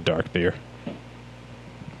started dark beer.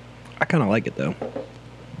 I kind of like it though.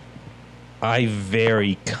 I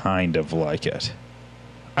very kind of like it.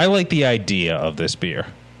 I like the idea of this beer.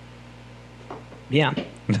 Yeah.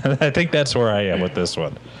 I think that's where I am with this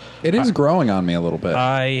one. It is growing on me a little bit.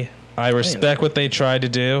 I respect what they tried to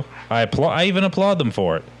do. I even applaud them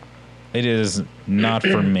for it. It is not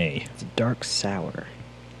for me. It's a dark sour.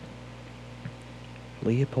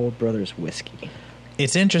 Leopold Brothers whiskey.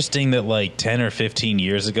 It's interesting that like 10 or 15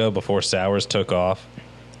 years ago, before sours took off,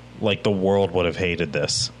 like the world would have hated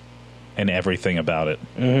this and everything about it.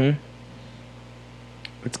 Mm-hmm.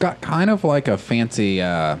 It's got kind of like a fancy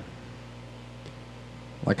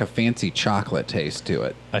chocolate taste to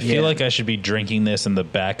it. I feel Yeah. like I should be drinking this in the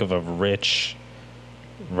back of a rich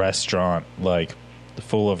restaurant, like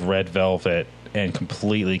full of red velvet and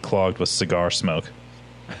completely clogged with cigar smoke.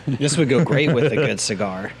 This would go great with a good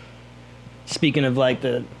cigar. Speaking of like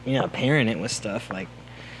the pairing it with stuff like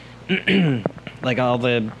like all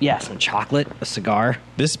the some chocolate, a cigar,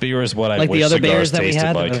 This beer is what I like wish the other cigars beers that we tasted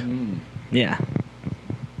had. like. Yeah.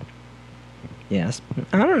 Yes.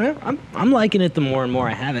 I don't know. I'm liking it the more and more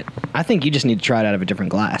I have it. I think you just need to try it out of a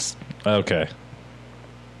different glass. Okay.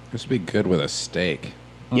 This would be good with a steak.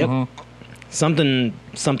 Yep. Something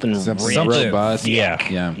Something rich. robust. Yeah.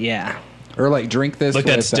 Yeah. Yeah. Or like drink this Like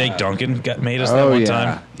with, that steak Duncan made us that Oh one yeah.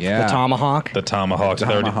 time. Yeah. The tomahawk, The Tomahawk, The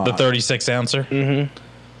 30, Tomahawk. the 36 ouncer.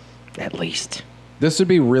 at least. This would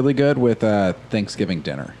be really good with Thanksgiving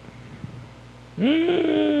dinner.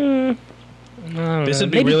 This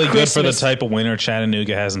would be Maybe really good for the Christmas. type of winter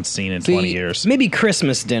Chattanooga hasn't seen in 20 years. Maybe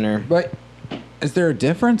Christmas dinner. But is there a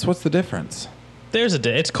difference? What's the difference? There's a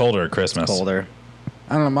day. It's colder at Christmas. Colder.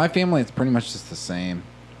 I don't know. My family, it's pretty much just the same.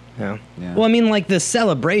 Yeah. Yeah. Well, I mean, like the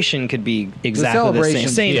celebration could be exactly the same. celebration-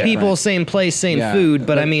 Same yeah. people, Right. same place, same Yeah. food.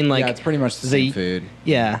 But I mean, like, yeah, it's pretty much the same food.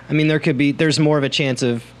 Yeah, I mean, there's more of a chance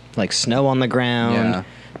of like snow on the ground. Yeah.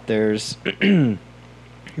 There's,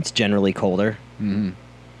 it's generally colder. Mm-hmm.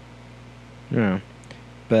 Yeah,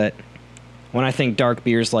 but when I think dark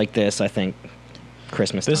beers like this, I think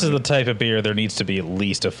Christmas. This is time. the type of beer there needs to be at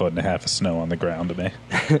least 1.5 feet of snow on the ground to me.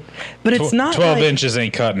 but it's not 12 like, inches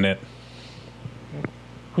ain't cutting it.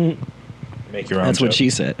 Make your own. That's what joke. she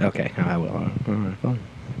said. Okay, I will. All right, fine.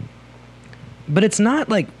 But it's not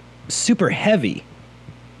like super heavy.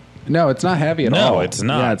 No, it's not heavy at all. No, it's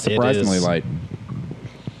not. Yeah, it's It surprisingly is- light.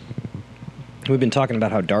 We've been talking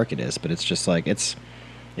about how dark it is, but it's just like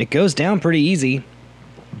it goes down pretty easy.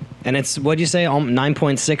 And it's what'd you say?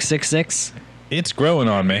 9.666. It's growing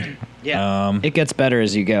on me. It gets better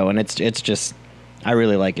as you go, and it's just I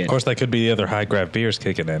really like it. Of course, that could be the other high graft beers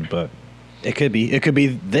kicking in, but It could be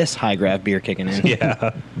this high graft beer kicking in.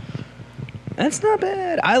 yeah. That's not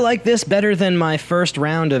bad. I like this better than my first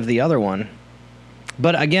round of the other one.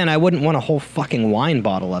 But again, I wouldn't want a whole fucking wine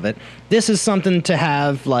bottle of it. This is something to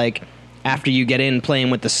have like after you get in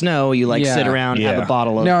playing with the snow, you like Yeah. sit around, have Yeah. a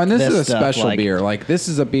bottle of No, and this is a stuff, special like- beer. Like this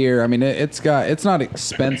is a beer. I mean, it's not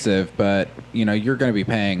expensive, but you know you're going to be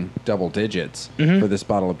paying double digits for this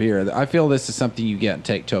bottle of beer. I feel this is something you get and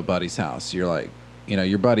take to a buddy's house. You're like, you know,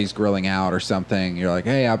 your buddy's grilling out or something. You're like,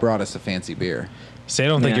 hey, I brought us a fancy beer. See, I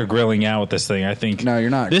don't think Yeah. you're grilling out with this thing. I think No,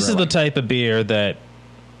 you're not This is grilling. the type of beer that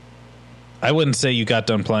I wouldn't say you got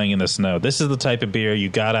done playing in the snow. This is the type of beer you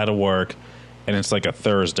got out of work, and it's like a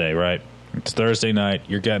Thursday, right? It's Thursday night.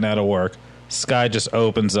 You're getting out of work. Sky just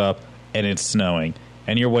opens up, and it's snowing,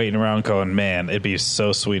 and you're waiting around going, "Man, it'd be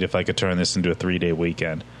so sweet if I could turn this into a 3-day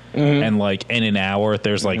weekend." And like in an hour,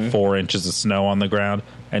 there's like 4 inches of snow on the ground,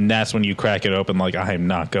 and that's when you crack it open. Like, I am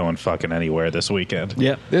not going fucking anywhere this weekend.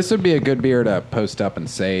 Yep. This would be a good beer to post up and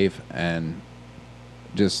save and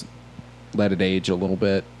just let it age a little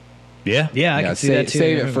bit. Yeah, Yeah, I can see that too.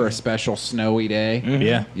 Save it for a special snowy day.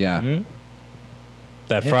 yeah. Yeah.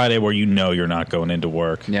 That Friday where you know you're not going into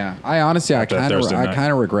work. Yeah, I honestly, I That kind of, Thursday night.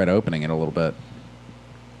 regret opening it a little bit.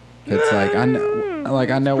 It's like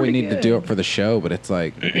I know we need to do it for the show, but it's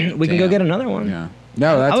like We can go get another one. Yeah,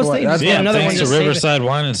 no, that's I was what. thinking That's just what get Yeah, I'm another thanks one, to just save it. Riverside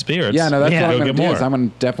Wine and Spirits. Yeah, no, that's Yeah. what I'm Go going get to do. more. Is I'm going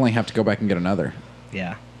to definitely have to go back and get another,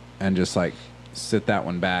 Yeah. and just like sit that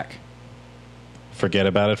one back. Forget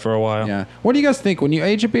about it for a while. Yeah. What do you guys think when you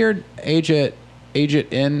age a beer? Age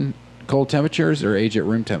it in cold temperatures or age at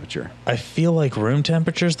room temperature? I feel like room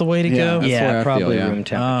temperature's the way to Yeah. go. That's the way I Yeah, feel, probably yeah. room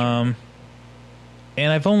temperature.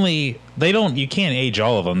 And you can't age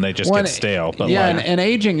all of them. They just Well, get stale. But yeah, like, and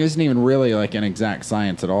aging isn't even really like an exact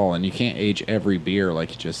science at all, and you can't age every beer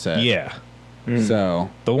like you just said. yeah. So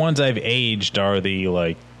The ones I've aged are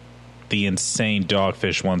the insane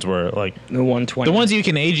dogfish ones where like The 120. the ones you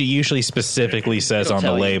can age it usually specifically says It'll on the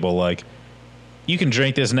tell you. label like you can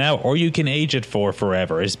drink this now or you can age it for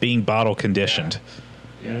forever. It's being bottle conditioned.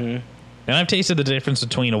 And I've tasted the difference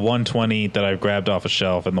between a 120 that I've grabbed off a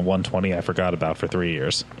shelf and the 120 I forgot about for 3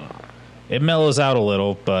 years. It mellows out a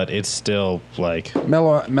little, but it's still like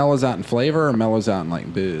mellows out in flavor or mellows out in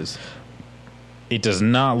like booze. it does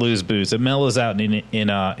not lose booze. It mellows out in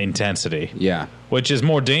intensity, Yeah. which is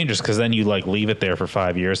more dangerous because then you like leave it there for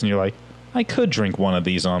 5 years and you're like, I could drink one of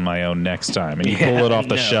these on my own next time, and you pull it off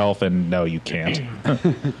the no. shelf and no, you can't.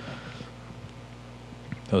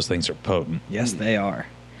 Those things are potent. Yes, they are.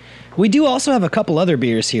 We do also have a couple other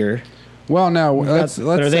beers here. Well, no, let's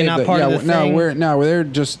are they save not the- part yeah, of the thing? they're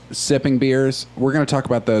just sipping beers. We're going to talk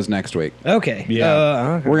about those next week. Okay.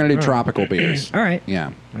 Yeah. Okay. We're going to do tropical beers. All right.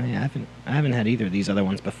 Yeah. I haven't had either of these other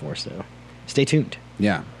ones before, so stay tuned.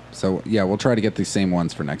 Yeah. So, yeah, we'll try to get these same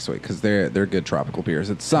ones for next week because they're good tropical beers.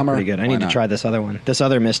 It's summer. Pretty good. I Why need to not? try this other one. This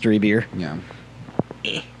other mystery beer. Yeah.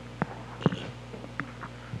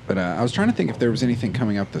 But I was trying to think if there was anything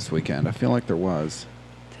coming up this weekend. I feel like there was.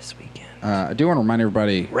 This weekend. I do want to remind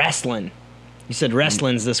everybody. Wrestling. You said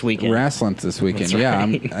wrestling's this weekend. Wrestling's this weekend.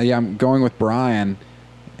 That's right. I'm going with Brian.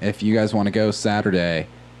 If you guys want to go Saturday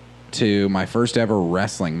to my first ever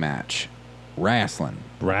wrestling match. Wrestling.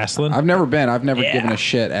 I've never been. I've never given a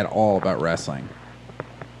shit at all about wrestling.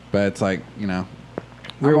 But it's like, you know.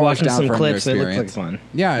 We were I'm always watching down some for a new clips. They looked like experience. fun.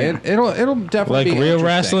 Yeah, it'll definitely Like be real interesting.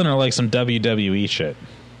 wrestling or like some WWE shit?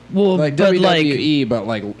 Well, Like but WWE, but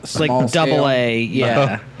like it's like small scale. double A,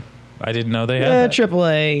 yeah. I didn't know they had that. Triple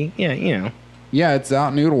A, yeah, you know. Yeah, it's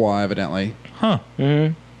out in Ottawa, evidently. Huh.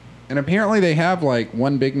 Mm-hmm. And apparently they have like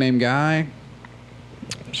one big name guy.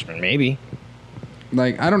 Sure, maybe.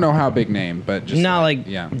 Like, I don't know how big name, but just Not like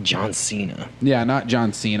yeah. John Cena. Yeah, not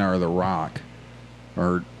John Cena or The Rock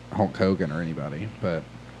or Hulk Hogan or anybody, but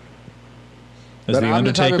Is But the I'm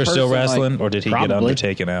the type of Undertaker still person, like- wrestling, or did he get Probably.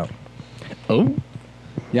 undertaken out? Oh,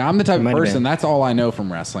 yeah, I'm the type of Might have person. been. That's all I know from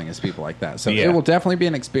wrestling is people like that. So Yeah. it will definitely be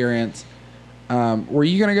an experience. Were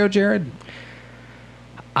you gonna go, Jared?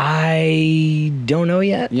 I don't know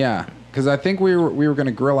yet. Yeah, because I think we were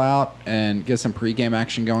gonna grill out and get some pregame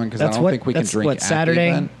action going. Because I That's don't what- think we can that's drink what, at the Saturday?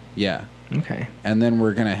 event. Yeah, Okay. and then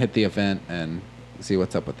we're gonna hit the event and see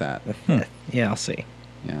what's up with that. Yeah, I'll see.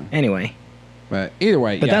 Yeah, Anyway, but either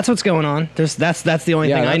way, but yeah. that's what's going on. That's the only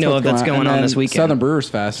thing I know of that's going on this weekend. Southern Brewers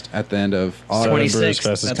Fest at the end of August. Southern Brewers 26th.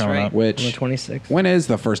 Fest is That's coming right. up. Which- On the 26th. When is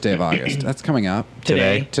the first day of August? That's coming up.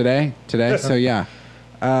 Today. Today. So yeah.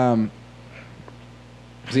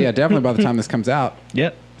 So yeah, definitely by the time this comes out.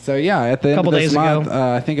 Yep. So yeah, at the end Couple of this days ago. month,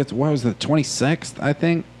 I think it's what was the 26th? I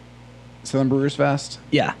think Southern Brewers Fest.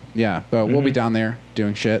 Yeah, Yeah, but we'll be down there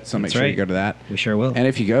doing shit. So make That's sure you right. go to that. we sure will. And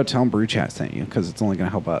if you go, tell them Brew Chat sent you because it's only going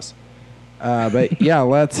to help us. But yeah,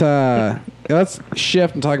 let's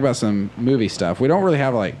shift and talk about some movie stuff. We don't really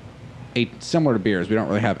have like similar to beers. We don't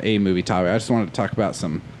really have a movie topic. I just wanted to talk about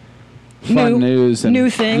some fun news and new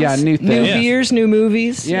things. Yeah, new things. New Yeah. beers, new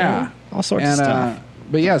movies. you Yeah, know, all sorts and, of stuff.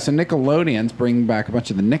 But yeah, so Nickelodeon's bringing back a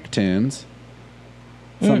bunch of the Nicktoons.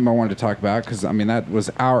 Something I wanted to talk about because I mean that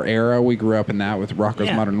was our era. We grew up in that with Rocko's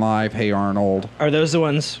Yeah. Modern Life, Hey Arnold. Are those the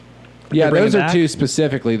ones? Yeah, they're bringing those are back? two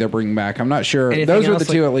specifically they're bringing back. I'm not sure. Anything Those are else,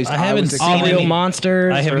 the two like- at least. I haven't was seen All excited. real any-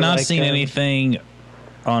 monsters. I have or not like, seen anything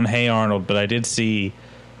on Hey Arnold, but I did see.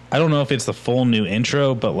 I don't know if it's the full new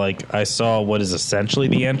intro, but like I saw what is essentially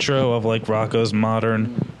the intro of like Rocco's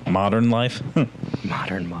modern life.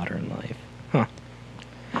 modern life. Huh?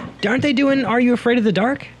 Aren't they doing Are You Afraid of the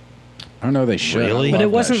Dark? I don't know. They should. Really? I But love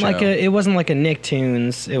it wasn't that like show. it wasn't like a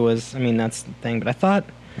Nicktoons. It was. I mean, that's the thing. But I thought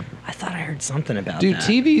I heard something about Dude, that.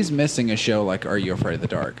 TV's missing a show like Are You Afraid of the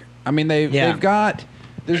Dark? I mean, they've got.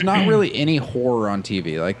 There's not really any horror on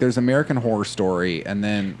TV. Like there's American Horror Story, and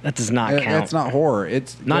then That does not count. That's not horror.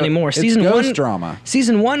 It's Not anymore. It's Season ghost one drama.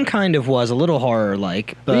 Season 1 kind of was a little horror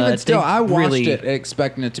like, but Even still, they I watched really, it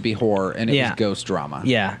expecting it to be horror, and it Yeah. was ghost drama.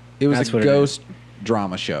 Yeah, It was that's a what ghost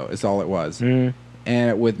drama show. Is all it was,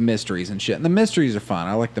 and with mysteries and shit. And the mysteries are fun.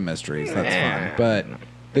 I like the mysteries. That's fun. But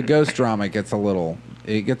the ghost drama gets a little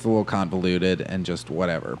convoluted and just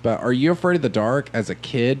whatever. But Are You Afraid of the Dark? As a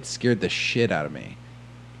kid, scared the shit out of me.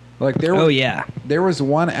 Like there. Oh yeah, There was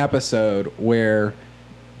one episode where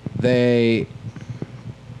it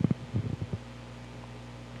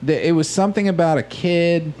was something about a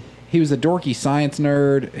kid. He was a dorky science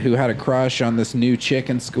nerd who had a crush on this new chick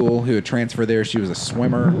in school who had transferred there. She was a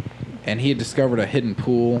swimmer, and he had discovered a hidden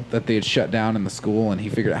pool that they had shut down in the school, and he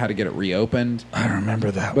figured out how to get it reopened. I remember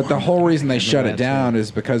that. But the whole reason they shut it that down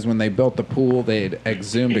is because when they built the pool, they had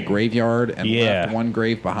exhumed a graveyard and Yeah. left one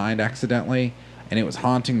grave behind accidentally, and it was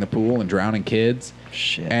haunting the pool and drowning kids.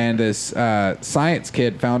 shit. And this science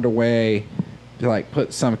kid found a way to like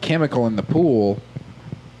put some chemical in the pool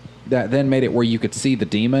that then made it where you could see the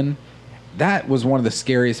demon. That was one of the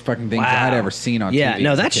scariest fucking things Wow. I'd ever seen on yeah, TV.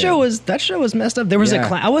 no, as a that kid. show was messed up. There was a Yeah.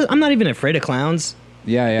 clown. I'm not even afraid of clowns,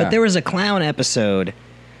 Yeah. but there was a clown episode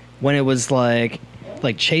when it was like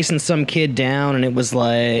chasing some kid down, and it was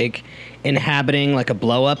like inhabiting like a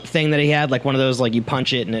blow up thing that he had, like one of those like you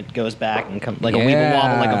punch it and it goes back and come like a weeble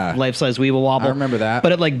wobble, like Yeah. a life size weeble wobble. I remember that.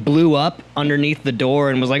 But it like blew up underneath the door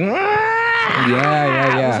and was like, Yeah.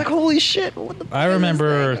 I was like, holy shit! What the? I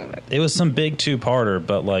remember it was some big two-parter,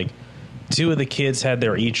 but like two of the kids had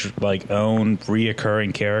their each like own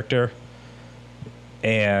reoccurring character.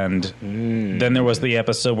 And then there was the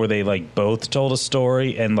episode where they like both told a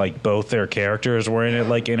story and like both their characters were in it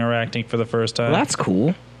like interacting for the first time. Well, that's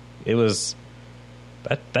cool. It was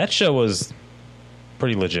that show was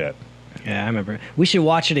pretty legit. Yeah, I remember. We should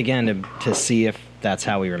watch it again to see if that's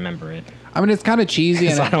how we remember it. I mean, it's kind of cheesy,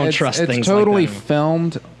 'Cause and I don't it's, trust it's things like totally that.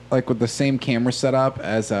 filmed like with the same camera setup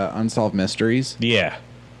as Unsolved Mysteries, Yeah.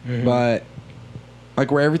 but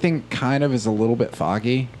like where everything kind of is a little bit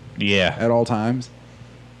foggy Yeah. at all times.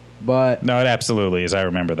 But No, it absolutely is. I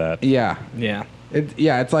remember that. yeah, Yeah.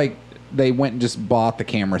 it's like they went and just bought the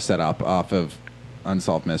camera setup off of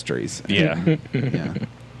Unsolved Mysteries. Yeah. Yeah.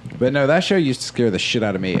 But no, that show used to scare the shit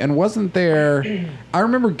out of me. And wasn't there? I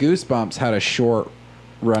remember Goosebumps had a short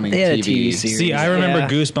running They had a TV. TV series. See, I remember Yeah.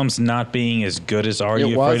 Goosebumps not being as good as Are It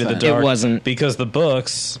You Afraid of the wasn't. Dark? It wasn't. Because the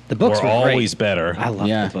books The books were were great. always better. I love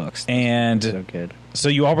Yeah. the books. And So good. so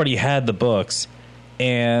you already had the books,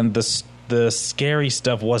 and the scary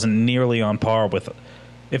stuff wasn't nearly on par with.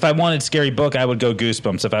 If I wanted scary book, I would go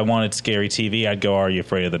Goosebumps. If I wanted scary TV, I'd go Are You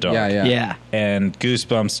Afraid of the Dark? Yeah. Yeah. And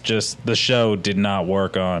Goosebumps, just the show did not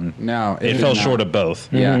work on. No, It did fell not. short of both.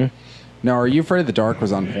 Yeah. No, Are You Afraid of the Dark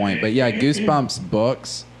was on point. But yeah, Goosebumps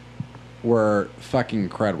books were fucking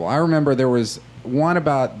incredible. I remember there was one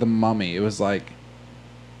about the mummy. It was like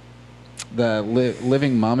the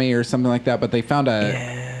living mummy or something like that. But they found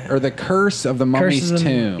or the curse of the mummy's Curses of-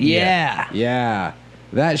 tomb. Yeah. Yeah.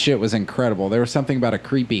 That shit was incredible. There was something about a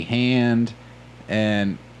creepy hand,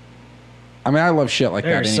 and I mean, I love shit like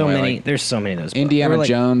There that. are Anyway. so many. Like There's so many of those. books. Indiana Or, like,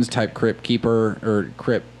 Jones type crypt keeper or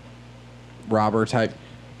crypt robber type.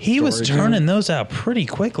 He was stories, turning those out pretty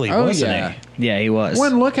quickly, Oh wasn't yeah. he? Yeah, he was.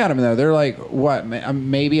 One look at them though, they're like what,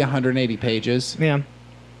 maybe 180 pages. Yeah.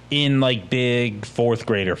 In like big fourth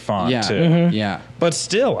grader font Yeah, too. yeah. But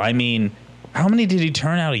still, I mean, how many did he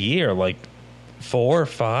turn out a year? Like 4 or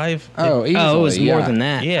 5? Oh, easily, Oh, it was more yeah. than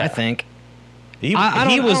that. Yeah. I think He, I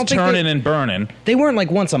he don't was think they- turning and burning. they weren't like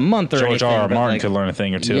once a month or George anything. R. R. but, Martin like, could learn a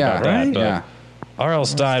thing or two Yeah, about that. right? But Yeah. R.L.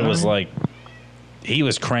 Stein was like, he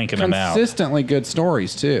was cranking them out. Consistently good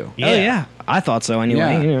stories too. Oh yeah, I thought so anyway.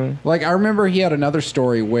 Yeah. You know. Like I remember he had another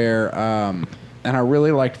story where, and I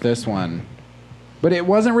really liked this one, but it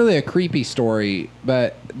wasn't really a creepy story.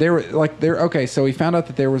 But okay. So we found out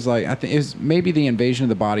that there was like I think it was maybe the invasion of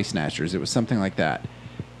the Body Snatchers. It was something like that,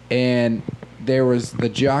 and there was the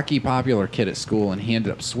jockey popular kid at school, and he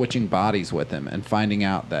ended up switching bodies with him and finding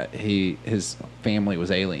out that his family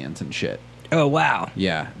was aliens and shit. Oh wow,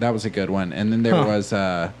 Yeah, that was a good one. And then there Huh. was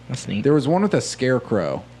that's neat. there was one with a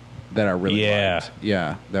scarecrow that I really Yeah. liked.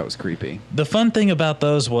 Yeah, that was creepy. The fun thing about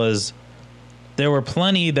those was there were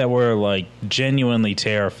plenty that were like genuinely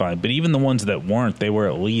terrifying, but even the ones that weren't, they were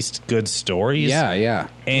at least good stories. Yeah, yeah.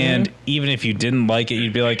 And even if you didn't like it,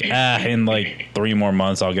 you'd be like, in like 3 more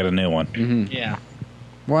months, I'll get a new one. Yeah.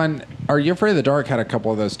 One, Are You Afraid of the Dark had a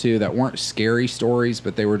couple of those too that weren't scary stories,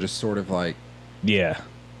 but they were just sort of like Yeah.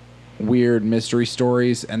 weird mystery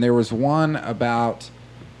stories. And there was one about,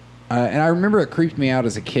 and I remember it creeped me out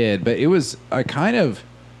as a kid, but it was a kind of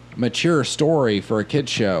mature story for a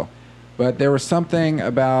kid's show. But there was something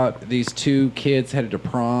about these two kids headed to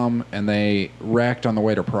prom, and they wrecked on the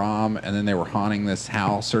way to prom, and then they were haunting this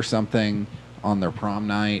house or something on their prom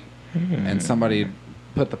night, and somebody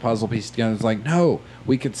put the puzzle piece together. It was like, no,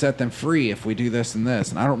 we could set them free if we do this and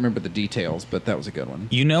this. And I don't remember the details, but that was a good one.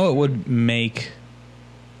 You know, it would make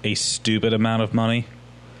a stupid amount of money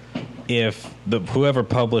if whoever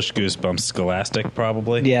published Goosebumps, Scholastic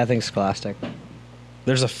probably. Yeah, I think Scholastic.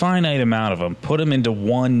 There's a finite amount of them. Put them into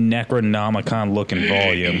one Necronomicon looking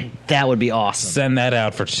volume. That would be awesome. Send that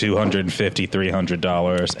out for $250,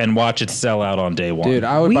 $300 and watch it sell out on day one. Dude,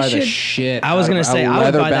 I would We buy the should- shit. I was out gonna of say, a I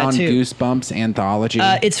would buy that leather-bound too. Goosebumps anthology.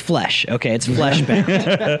 It's flesh. Okay, it's flesh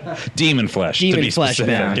bound. Demon Flesh. to Demon be flesh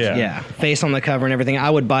specific. bound. Yeah. Face on the cover and everything. I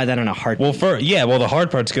would buy that in a heartbeat. Well, the hard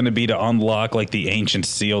part's going to be to unlock like the ancient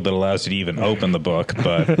seal that allows you to even open the book.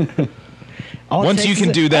 But All it once you takes can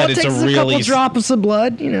is do that, all it it's a takes is really- couple drops of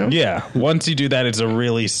blood. You know. yeah, once you do that, it's a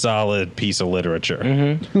really solid piece of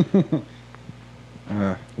literature.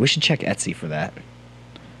 We should check Etsy for that.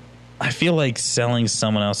 I feel like selling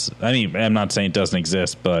someone else. I mean, I'm not saying it doesn't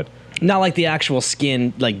exist, but Not like the actual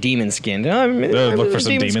skin, like demon skin. I mean, look for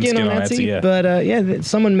some demon skin on Etsy, yeah. But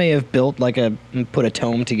someone may have built put a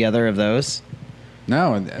tome together of those.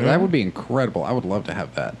 no, that would be incredible. I would love to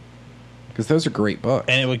have that. Because those are great books.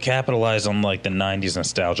 and it would capitalize on like the '90s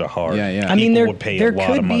nostalgia hard. Yeah, yeah. I mean, People there would pay there a lot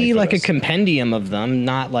could of money be for like this. a compendium of them,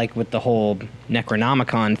 not like with the whole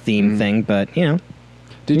Necronomicon theme thing, but you know,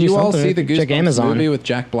 Did maybe you all something. see the Check Goosebumps Amazon. movie with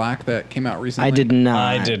Jack Black that came out recently? I did not.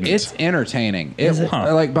 I didn't. It's entertaining. Is it?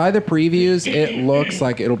 Huh. Like by the previews, it looks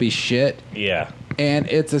like it'll be shit, Yeah. and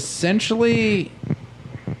it's essentially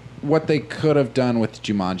what they could have done with the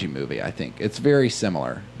Jumanji movie. I think it's very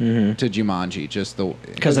similar to Jumanji, just the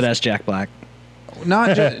because it has Jack Black.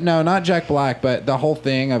 not not Jack Black, but the whole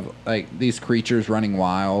thing of like these creatures running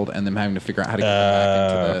wild and them having to figure out how to get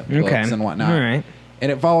back into the books Okay, and whatnot. all right.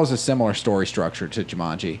 and it follows a similar story structure to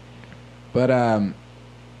Jumanji. But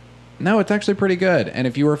no, it's actually pretty good. And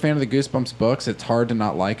if you were a fan of the Goosebumps books, it's hard to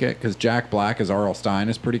not like it because Jack Black as R.L. Stein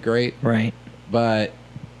is pretty great. Right. But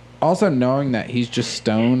also knowing that he's just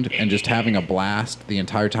stoned and just having a blast the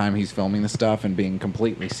entire time he's filming the stuff and being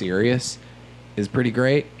completely serious is pretty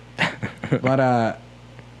great. But I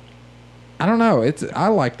don't know. I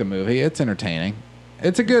like the movie. It's entertaining.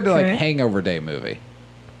 It's a good like hangover day movie.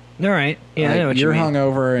 All right. Yeah, Like, I know what you're you mean.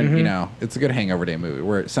 hungover, and you know it's a good hangover day movie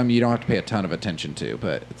where it's some you don't have to pay a ton of attention to,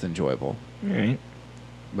 but it's enjoyable. All right.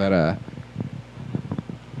 But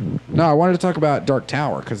no, I wanted to talk about Dark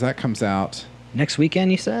Tower because that comes out. Next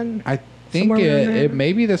weekend, you said? I think Somewhere around there? it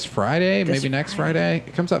may be this Friday, This maybe next Friday.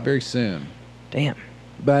 It comes out very soon. Damn.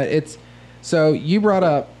 But it's so you brought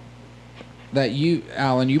up that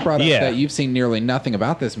Alan, you brought up Yeah. that you've seen nearly nothing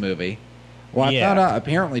about this movie. Well, I Yeah. found out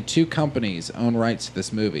apparently 2 companies own rights to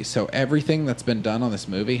this movie. So everything that's been done on this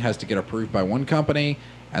movie has to get approved by one company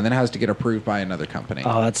and then has to get approved by another company.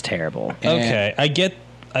 Oh, that's terrible. And- Okay, I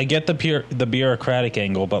get the bureaucratic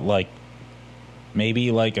angle, but like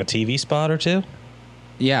maybe like a TV spot or two.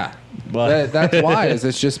 Yeah. But- That's why is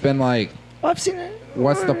it's just been like, Well, I've seen it.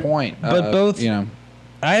 what's the point? But of, both- you know.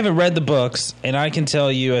 I haven't read the books, and I can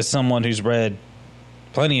tell you as someone who's read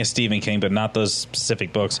plenty of Stephen King, but not those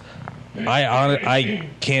specific books. I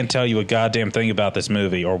can't tell you a goddamn thing about this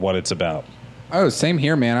movie or what it's about. Oh, same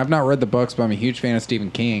here, man. I've not read the books, but I'm a huge fan of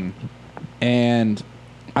Stephen King. And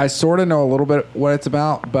I sort of know a little bit what it's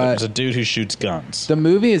about, There's a but dude who shoots guns. the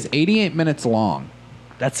movie is 88 minutes long.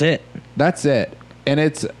 That's it. That's it. And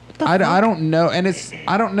it's I don't know, and it's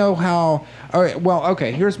I don't know how. All right, well,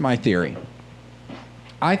 okay. Here's my theory.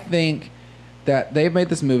 I think that they've made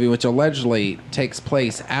this movie, which allegedly takes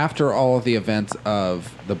place after all of the events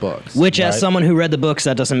of the books. Which, as Right. someone who read the books,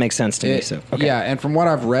 that doesn't make sense to me. So, okay. Yeah, and from what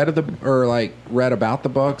I've read read about the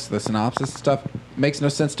books, the synopsis and stuff, makes no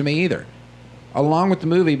sense to me either. Along with the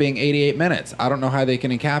movie being 88 minutes, I don't know how they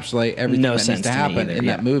can encapsulate everything No that sense needs to to me happen either, in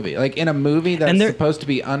yeah. that movie. Like in a movie that's And they're- supposed to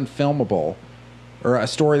be unfilmable, or a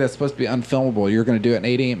story that's supposed to be unfilmable, you're going to do it in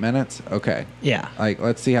 88 minutes? Okay. Yeah. Like,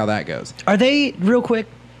 let's see how that goes. Are they, real quick,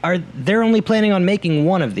 they're only planning on making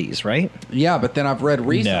one of these, right? Yeah, but then I've read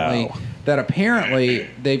recently No. that apparently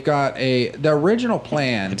they've got the original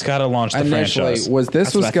plan. It's got to launch the initially franchise. was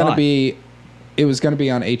That's was what I going to thought. be, it was going to be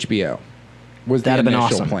on HBO. Was That'd the have been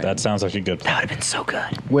initial awesome. plan That sounds like a good That plan. would have been so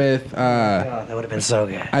good. with Oh, that would have been so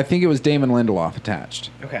good. I think it was Damon Lindelof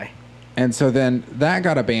attached. Okay. And so then that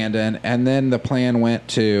got abandoned, and then the plan went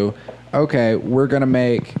to, okay, we're going to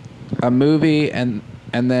make a movie, and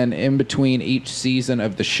then in between each season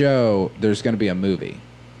of the show, there's going to be a movie.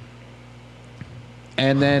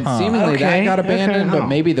 And then seemingly that Okay, got abandoned, okay. but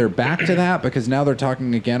maybe they're back to that because now they're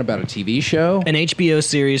talking again about a TV show. An HBO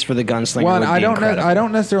series for the Gunslinger Well, would be incredible. I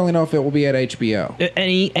don't necessarily know if it will be at HBO.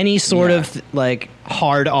 Any sort Yeah. of like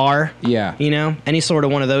hard R, Yeah. you know, any sort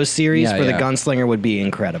of one of those series Yeah, for yeah. the Gunslinger would be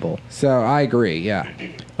incredible. So I agree. Yeah.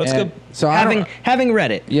 Let's And go. So Having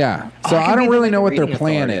read it, Yeah. So I can I don't read really the know what their reading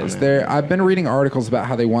plan authority is. on that. I've been reading articles about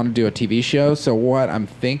how they want to do a TV show. So what I'm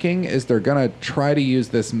thinking is they're going to try to use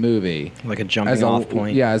this movie like a as jumping off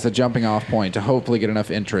point. Yeah, as a jumping off point to hopefully get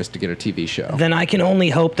enough interest to get a TV show. Then I can only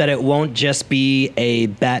hope that it won't just be a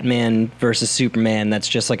Batman versus Superman. That's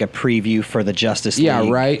just like a preview for the Justice League. Yeah,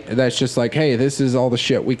 right. That's just like, hey, this is all the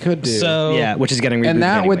shit we could do. So Yeah, which is getting rebooted and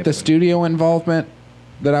that anyway, with the but- studio involvement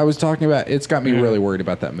that I was talking about, it's got me really worried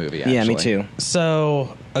about that movie. Actually. Yeah, me too.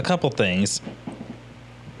 So a couple things.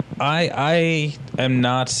 I am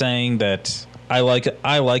not saying that I like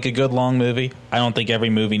a good long movie. I don't think every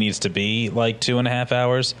movie needs to be like 2.5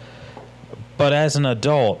 hours. But as an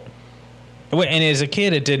adult, and as a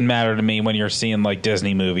kid, it didn't matter to me when you're seeing like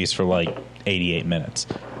Disney movies for like 88 minutes.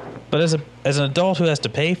 But as an adult who has to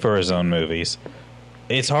pay for his own movies,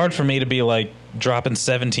 it's hard for me to be like dropping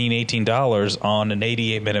 $17-$18 on an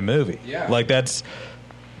 88-minute movie. Yeah. Like that's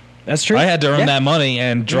That's true. I had to earn Yeah. that money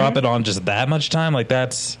and drop it on just that much time. Like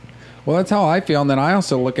that's Well, that's how I feel, and then I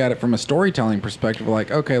also look at it from a storytelling perspective.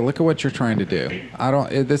 Like, okay, look at what you're trying to do.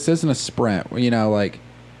 This isn't a sprint. You know, like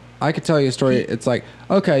I could tell you a story. It's like,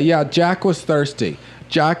 okay, yeah, Jack was thirsty.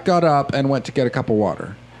 Jack got up and went to get a cup of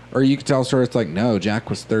water. Or you could tell a story. It's like, no, Jack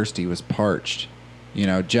was thirsty. He was parched. You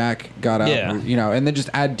know, Jack got up. Yeah. You know, and then just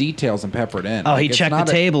add details and pepper it in. Oh, Like, he it's checked the not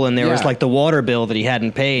a- table and there was Yeah. like the water bill that he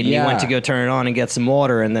hadn't paid. And Yeah. he went to go turn it on and get some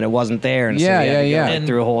water, and then it wasn't there. And so Yeah, he had to yeah, go, yeah. like,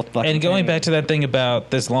 through a whole fucking and going thing. back to that thing about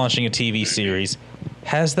this launching a TV series,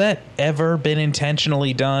 has that ever been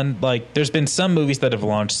intentionally done? Like, there's been some movies that have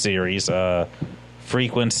launched series,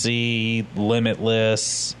 Frequency,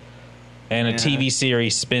 Limitless, and a TV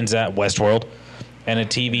series spins out Westworld. and a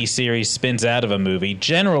TV series spins out of a movie,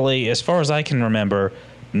 generally, as far as I can remember,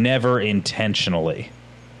 never intentionally.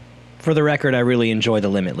 For the record, I really enjoy the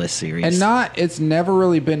Limitless series. And it's never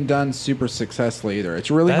really been done super successfully either. It's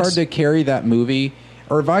really hard to carry that movie,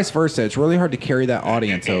 or vice versa. It's really hard to carry that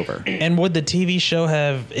audience over. And would the TV show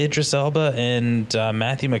have Idris Elba and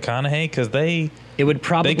Matthew McConaughey? Because it would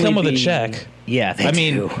probably come with a check. Yeah, they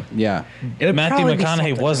do. Yeah. Matthew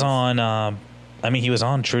McConaughey was on. He was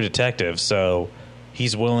on True Detective, so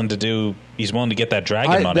he's willing to get that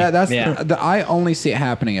dragon money. I only see it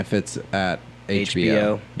happening if it's at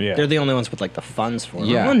HBO. Yeah. They're the only ones with like the funds for it.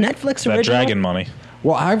 Yeah. Oh, Netflix original. That dragon money.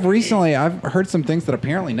 Well, I've heard some things that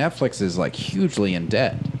apparently Netflix is like hugely in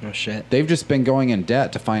debt. Oh shit. They've just been going in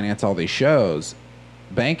debt to finance all these shows,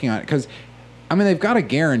 banking on it because they've got a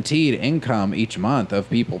guaranteed income each month of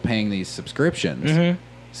people paying these subscriptions. Mm-hmm.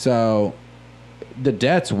 So the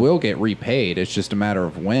debts will get repaid. It's just a matter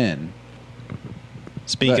of when.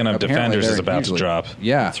 Speaking of Defenders is about to drop.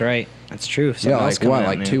 Yeah. That's right. That's true. Like what?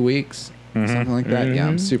 Like 2 weeks? Something like that. Yeah,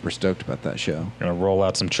 I'm super stoked about that show. I'm gonna roll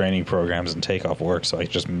out some training programs and take off work so I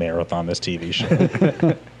can just marathon this TV show.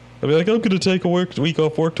 I'll be like, I'm gonna take a week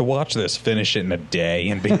off work to watch this, finish it in a day,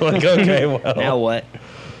 and be like, okay, well, now what?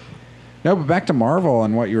 No, but back to Marvel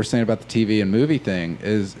and what you were saying about the TV and movie thing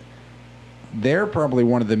is they're probably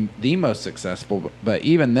one of the most successful, but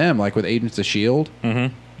even them, like with Agents of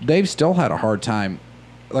S.H.I.E.L.D., they've still had a hard time.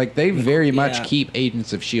 Like, they very much keep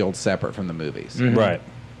Agents of S.H.I.E.L.D. separate from the movies. Right.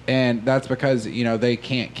 And that's because, they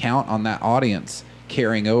can't count on that audience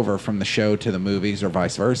carrying over from the show to the movies or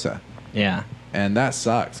vice versa. Yeah. And that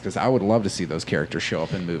sucks because I would love to see those characters show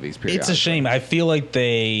up in movies periodically. It's a shame. I feel like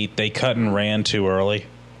they cut and ran too early.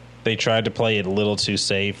 They tried to play it a little too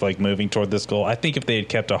safe, like moving toward this goal. I think if they had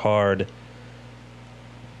kept a hard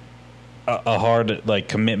like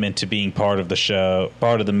commitment to being part of the show,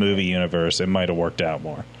 part of the movie universe, it might have worked out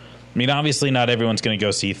more. I mean, obviously not everyone's going to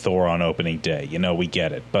go see Thor on opening day. We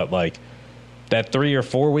get it. But like that 3 or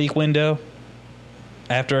 4 week window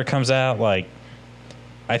after it comes out, like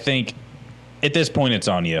I think at this point it's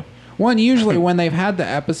on you. Well, and usually when they've had the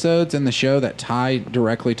episodes in the show that tie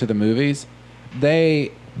directly to the movies,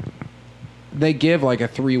 they give like a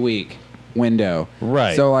 3 week window.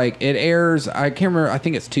 Right. So like it airs, I can't remember, I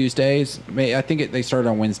think it's Tuesdays. I think they started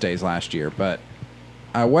on Wednesdays last year, but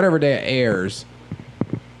whatever day it airs,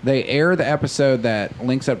 they air the episode that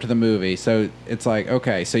links up to the movie. So it's like,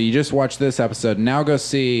 okay, so you just watch this episode. Now go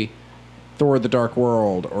see Thor: The Dark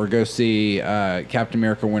World or go see Captain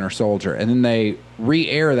America: Winter Soldier. And then they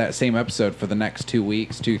re-air that same episode for the next 2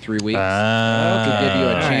 weeks, 2-3 weeks. To give you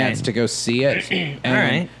a chance to go see it.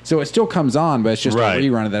 And so it still comes on, but it's just a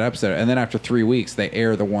rerun of that episode. And then after 3 weeks, they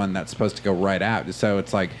air the one that's supposed to go right out. So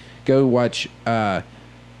it's like, go watch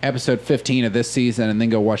episode 15 of this season and then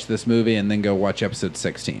go watch this movie and then go watch episode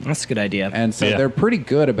 16. That's a good idea. And so they're pretty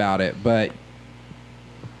good about it, but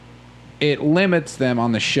it limits them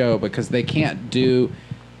on the show because they can't do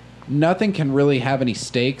nothing can really have any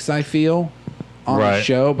stakes, I feel, on the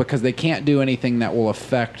show because they can't do anything that will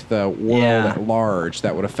affect the world at large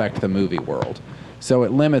that would affect the movie world. So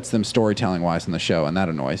it limits them storytelling wise in the show, and that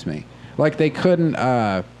annoys me. Like they couldn't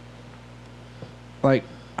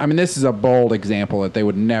this is a bold example that they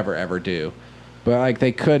would never, ever do. But, like,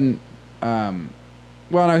 they couldn't...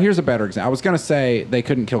 here's a better example. I was going to say they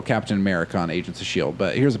couldn't kill Captain America on Agents of S.H.I.E.L.D.,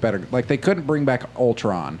 but here's a better... Like, they couldn't bring back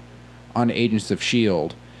Ultron on Agents of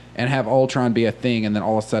S.H.I.E.L.D. and have Ultron be a thing and then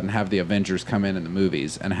all of a sudden have the Avengers come in the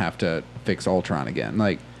movies and have to fix Ultron again.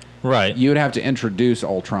 Like... Right. You would have to introduce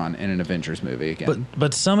Ultron in an Avengers movie again.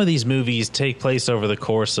 But some of these movies take place over the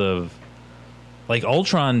course of... Like,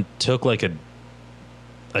 Ultron took, like,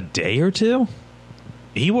 a day or two?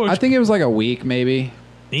 I think it was like a week, maybe.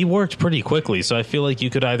 He worked pretty quickly, so I feel like you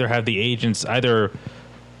could either have the agents Yeah,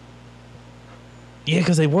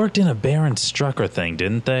 because they worked in a Baron Strucker thing,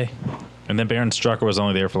 didn't they? And then Baron Strucker was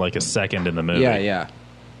only there for like a second in the movie. Yeah.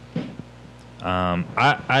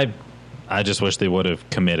 I just wish they would have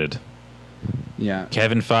committed. Yeah.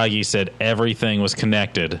 Kevin Feige said everything was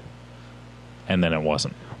connected, and then it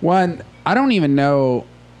wasn't. One, I don't even know...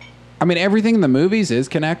 I mean, everything in the movies is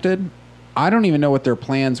connected. I don't even know what their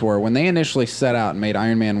plans were. When they initially set out and made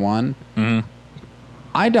Iron Man 1,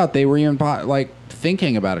 I doubt they were even,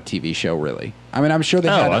 thinking about a TV show, really. I mean, I'm sure they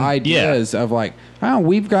had ideas of, like,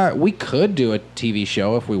 we could do a TV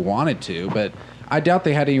show if we wanted to, but I doubt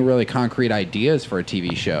they had any really concrete ideas for a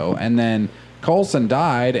TV show. And then Coulson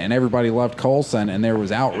died, and everybody loved Coulson, and there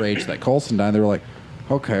was outrage that Coulson died. They were like,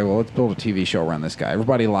 okay, well, let's build a TV show around this guy.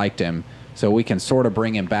 Everybody liked him. So we can sort of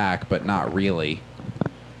bring him back, but not really.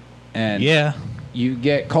 And you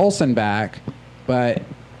get Coulson back, but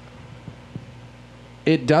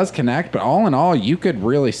it does connect, but all in all, you could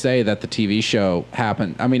really say that the TV show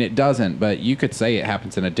happened. I mean, it doesn't, but you could say it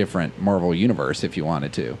happens in a different Marvel universe if you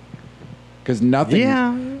wanted to. Because nothing.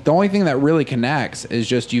 Yeah. The only thing that really connects is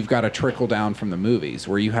just you've got to trickle down from the movies,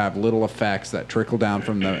 where you have little effects that trickle down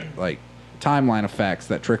from the timeline effects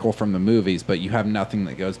that trickle from the movies, but you have nothing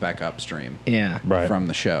that goes back upstream. Yeah. Right. From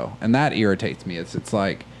the show, and that irritates me. It's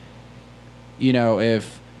like,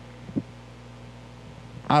 if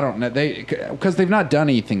I don't know, because they've not done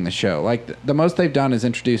anything in the show. Like the most they've done is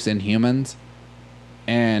introduce Inhumans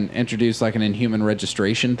and introduce like an Inhuman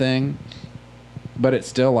registration thing, but it's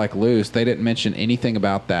still like loose. They didn't mention anything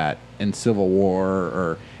about that in Civil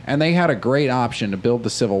War, and they had a great option to build the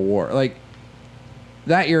Civil War. Like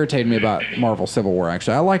that irritated me about Marvel Civil War.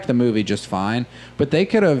 Actually, I liked the movie just fine, but they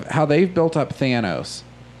could have how they've built up Thanos.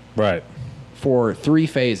 Right. For 3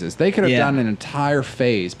 phases. They could have Yeah. done an entire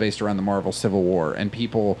phase based around the Marvel Civil War and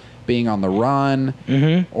people being on the run,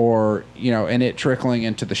 or, and it trickling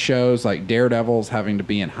into the shows like Daredevil's having to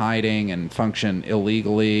be in hiding and function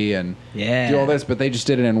illegally and Yeah. do all this, but they just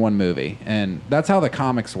did it in one movie. And that's how the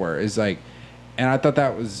comics were, is like, and I thought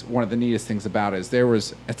that was one of the neatest things about it,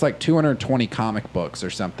 is it's like 220 comic books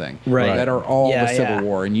or something Right. that are all Yeah, the Civil yeah.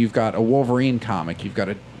 War. And you've got a Wolverine comic, you've got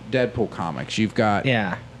a Deadpool comics, you've got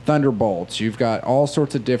Yeah. Thunderbolts. You've got all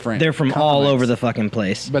sorts of different. They're from all comics, over the fucking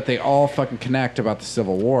place. but they all fucking connect about the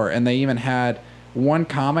Civil War. And they even had one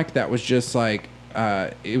comic that was just like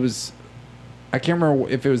it was. I can't remember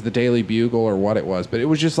if it was the Daily Bugle or what it was, but it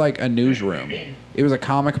was just like a newsroom. It was a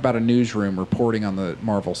comic about a newsroom reporting on the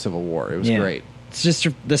Marvel Civil War. It was Yeah. great. It's just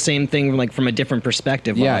the same thing, like from a different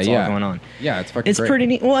perspective while it's all going on. Yeah, it's fucking It's great. pretty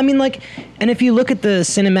neat. Well, I mean, like, and if you look at the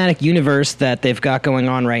cinematic universe that they've got going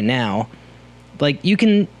on right now, like you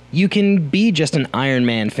can be just an Iron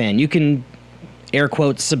Man fan. You can air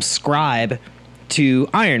quotes subscribe to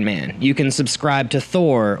Iron Man. You can subscribe to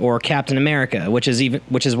Thor or Captain America, which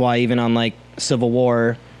is why even on like Civil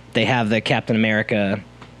War they have the Captain America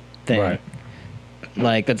thing. Right.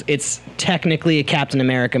 Like it's technically a Captain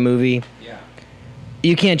America movie. Yeah.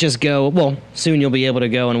 You can't just go, well, soon you'll be able to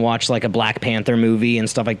go and watch like a Black Panther movie and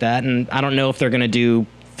stuff like that. And I don't know if they're going to do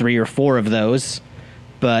 3 or 4 of those,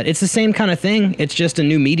 but it's the same kind of thing. It's just a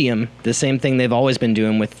new medium. The same thing they've always been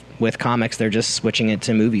doing with comics. They're just switching it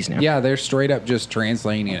to movies now. Yeah, they're straight up just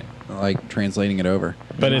translating it over.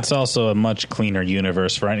 But it's also a much cleaner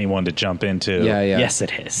universe for anyone to jump into. Yeah. Yes,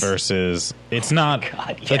 it is. Versus, it's not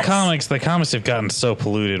God, the yes. comics. The comics have gotten so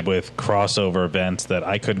polluted with crossover events that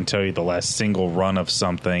I couldn't tell you the last single run of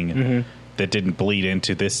something that didn't bleed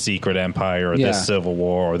into this Secret Empire or Yeah. this Civil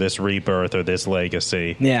War or this Rebirth or this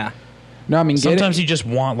Legacy. Yeah. No, I mean, Sometimes you just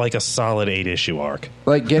want like a solid 8-issue arc.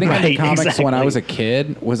 getting into Right, comics when I exactly. was a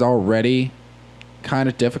kid was already kind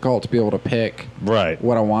of difficult to be able to pick Right.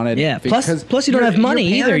 what I wanted. Yeah. because Plus you don't your- have money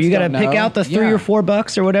your either. parents You got to don't pick know. out the $3 Yeah. or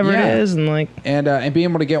 $4 or whatever Yeah. it is, and like, and being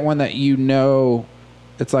able to get one that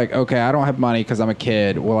it's like, okay, I don't have money because I'm a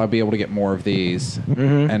kid. Will I be able to get more of these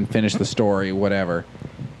and finish the story, whatever?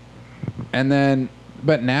 And then,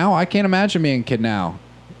 but now I can't imagine being a kid now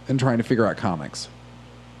and trying to figure out comics.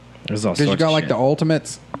 there's all Because you sorts got of like shit. the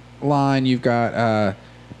Ultimates line, you've got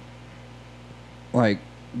like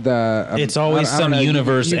the. It's always I don't some know,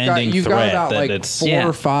 universe-ending you've got threat about that like it's- 4 Yeah.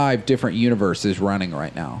 or 5 different universes running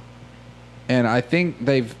right now. And I think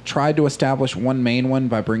they've tried to establish one main one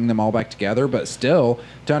by bringing them all back together, but still,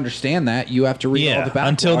 to understand that, you have to read all the backlog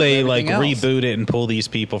until they of like everything else. reboot it and pull these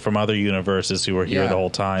people from other universes who were here Yeah. the whole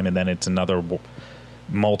time, and then it's another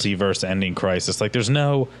multiverse ending crisis. Like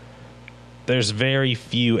there's very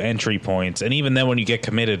few entry points, and even then, when you get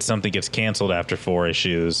committed, something gets canceled after 4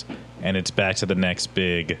 issues, and it's back to the next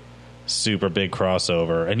super big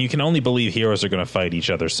crossover, and you can only believe heroes are going to fight each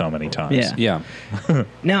other so many times. Yeah. Yeah.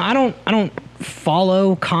 Now, I don't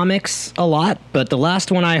follow comics a lot, but the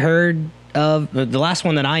last one I heard of, the last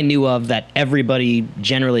one that I knew of that everybody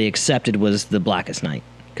generally accepted was The Blackest Night.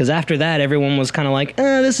 Because after that, everyone was kind of like,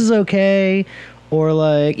 this is okay. Or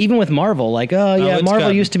like, even with Marvel, like, oh yeah, it's Marvel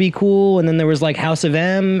gotten- used to be cool, and then there was like House of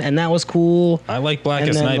M, and that was cool. I like Blackest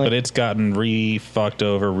And then, Night, like- but it's gotten fucked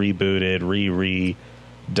over, rebooted,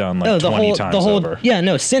 done like Oh, 20 times over. Yeah,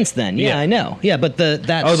 no, since then. Yeah, Yeah. I know. Yeah, but that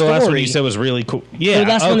Oh, the story, last one you said was really cool. Yeah, the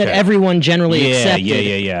last one that okay. everyone generally Yeah,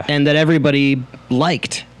 accepted, yeah. and that everybody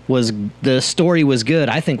liked was the story was good.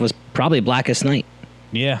 I think was probably Blackest Night.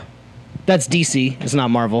 Yeah. That's DC. It's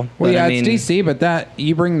not Marvel. Well, but yeah, I mean, it's DC, but that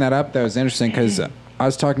you bring that up, that was interesting because I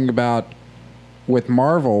was talking about with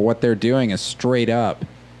Marvel, what they're doing is straight up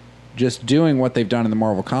just doing what they've done in the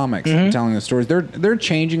Marvel comics and telling the stories. They're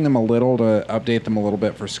changing them a little to update them a little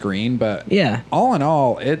bit for screen, but Yeah. all in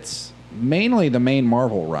all, it's mainly the main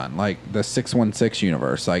Marvel run, like the 616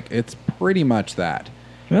 universe. Like it's pretty much that.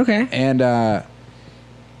 Okay. And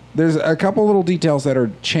there's a couple little details that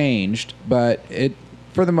are changed, but it,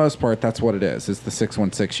 for the most part, that's what it is. It's the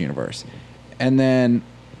 616 universe. And then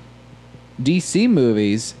DC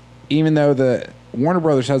movies, even though the Warner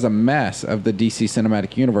Brothers has a mess of the DC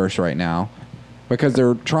cinematic universe right now, because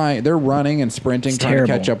they're running and sprinting, trying to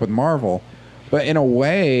catch up with Marvel. But in a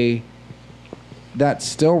way, that's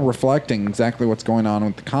still reflecting exactly what's going on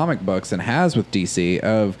with the comic books and has with DC,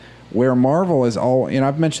 of where Marvel is all,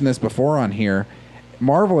 I've mentioned this before on here,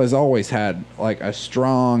 Marvel has always had like a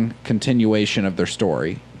strong continuation of their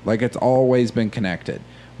story. Like it's always been connected.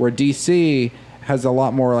 Where DC has a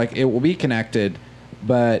lot more like it will be connected,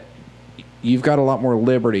 but you've got a lot more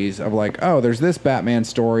liberties of like, oh, there's this Batman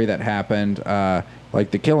story that happened, like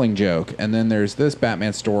The Killing Joke, and then there's this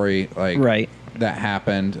Batman story like that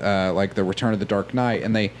happened, like The Return of the Dark Knight,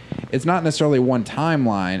 and it's not necessarily one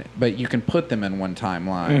timeline, but you can put them in one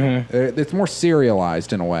timeline. Mm-hmm. It's more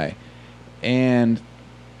serialized in a way, and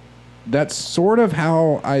that's sort of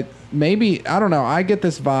how I don't know. I get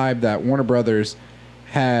this vibe that Warner Brothers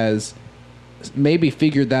has maybe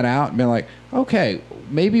figured that out and been like, okay,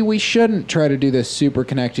 maybe we shouldn't try to do this super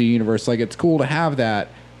connected universe. Like, it's cool to have that,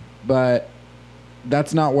 but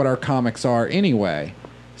that's not what our comics are anyway.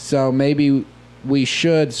 So maybe we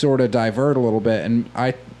should sort of divert a little bit. And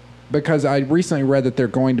because I recently read that they're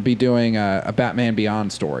going to be doing a Batman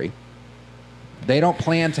Beyond story. They don't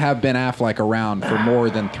plan to have Ben Affleck around for more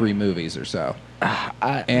than 3 movies or so.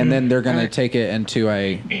 And then they're going to take it into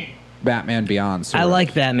a Batman Beyond story. I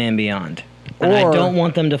like Batman Beyond. And I don't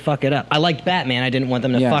want them to fuck it up. I liked Batman. I didn't want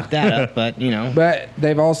them to fuck that up, but, But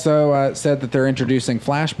they've also said that they're introducing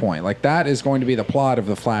Flashpoint. Like, that is going to be the plot of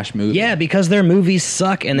the Flash movie. Yeah, because their movies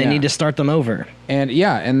suck and they need to start them over.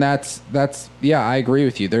 And, that's I agree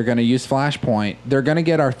with you. They're going to use Flashpoint. They're going to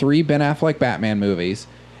get our 3 Ben Affleck Batman movies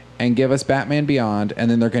and give us Batman Beyond,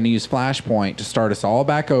 and then they're going to use Flashpoint to start us all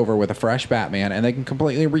back over with a fresh Batman, and they can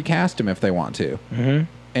completely recast him if they want to. Mm-hmm.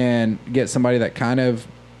 And get somebody that kind of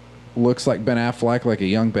looks like Ben Affleck, like a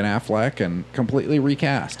young Ben Affleck, and completely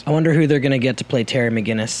recast. I wonder who they're going to get to play Terry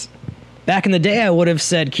McGinnis. Back in the day, I would have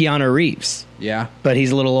said Keanu Reeves. Yeah. But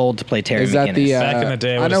he's a little old to play Terry McGinnis. Back in the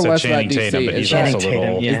day, I would have said Channing Tatum, but he's also a little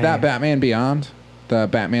old. Is that Batman Beyond? The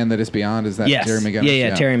Batman that is Beyond? Is that Terry McGinnis?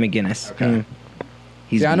 Yeah, Terry McGinnis. Okay. Mm.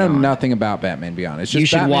 I know nothing about Batman Beyond. It's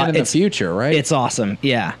just Batman in the future, right? It's awesome.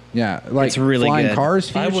 Yeah. Yeah. Like it's really Flying good. Cars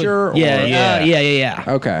future? Yeah.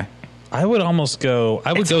 Okay. I would almost go.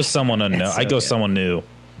 I would go someone unknown. I'd go someone new.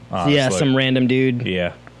 Honestly. Yeah, some random dude.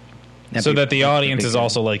 Yeah. So that the audience is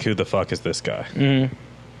also like, who the fuck is this guy? Mm-hmm.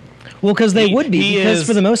 Well, because they would be, because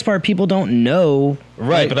for the most part, people don't know.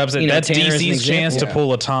 Right, but I'm saying that's DC's chance to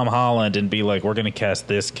pull a Tom Holland and be like, we're going to cast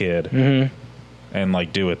this kid. Mm-hmm. And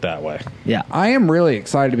like do it that way. Yeah, I am really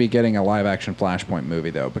excited to be getting a live action Flashpoint movie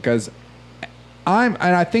though, because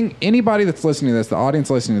I think anybody that's listening to this, the audience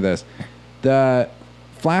listening to this, the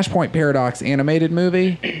Flashpoint Paradox animated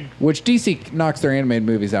movie, which DC knocks their animated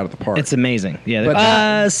movies out of the park. It's amazing. Yeah,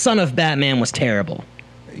 but Son of Batman was terrible.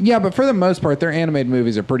 Yeah, but for the most part, their animated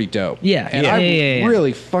movies are pretty dope. Yeah, and I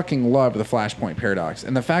really fucking love the Flashpoint Paradox,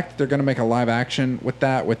 and the fact that they're going to make a live action with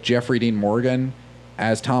that with Jeffrey Dean Morgan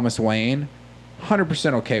as Thomas Wayne.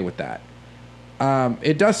 100% okay with that.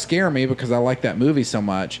 It does scare me because I like that movie so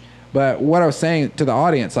much. But what I was saying to the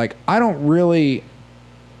audience, like, I don't really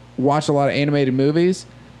watch a lot of animated movies.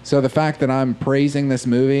 So the fact that I'm praising this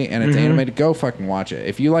movie and it's animated, go fucking watch it.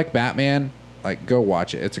 If you like Batman, like, go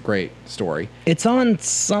watch it. It's a great story. It's on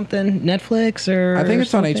something, Netflix or I think it's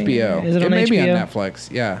something? on HBO. Is it on may HBO? Be on Netflix.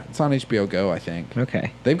 Yeah, it's on HBO Go, I think.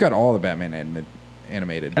 Okay. They've got all the Batman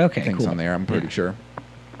animated things on there, I'm pretty sure.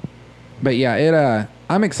 But yeah,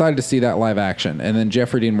 I'm excited to see that live action. And then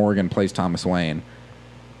Jeffrey Dean Morgan plays Thomas Wayne.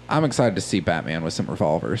 I'm excited to see Batman with some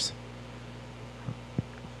revolvers.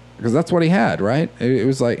 Because that's what he had, right? It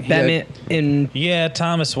was like...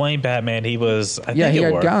 Thomas Wayne Batman, he was... I think he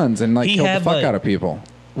had guns and he killed the fuck out of people.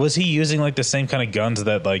 Was he using like the same kind of guns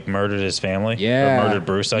that like murdered his family? Yeah. Or murdered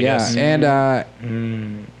Bruce, I guess? Yeah,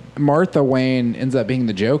 and Martha Wayne ends up being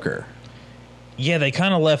the Joker. Yeah, they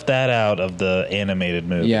kind of left that out of the animated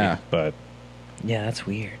movie. Yeah. But yeah, that's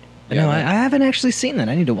weird. No, I haven't actually seen that.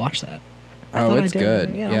 I need to watch that. It's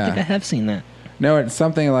good. Yeah, I don't think I have sing that. No, it's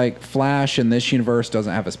something like Flash in this universe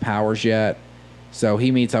doesn't have his powers yet. So he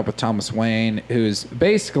meets up with Thomas Wayne, who's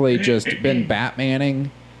basically just been Batmaning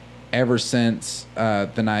ever since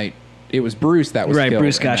the night. It was Bruce that was killed. Right,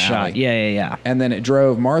 Bruce got shot. Yeah. And then it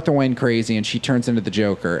drove Martha Wayne crazy, and she turns into the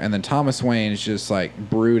Joker. And then Thomas Wayne is just like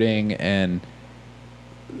brooding and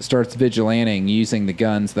starts vigilanting using the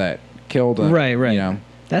guns that killed him. Right. You know,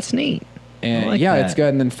 That's neat. and I like yeah, that. it's good.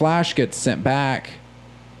 And then Flash gets sent back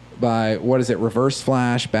by what is it? Reverse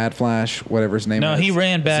Flash, Bad Flash, whatever his name No, is. he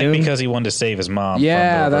ran back Zoom? because he wanted to save his mom.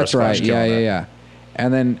 Yeah, from the that's Reverse right. Flash Yeah, killing yeah, her. yeah.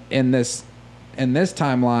 And then in this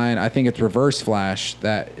timeline, I think it's Reverse Flash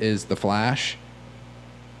that is the Flash.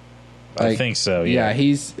 I think so. Yeah.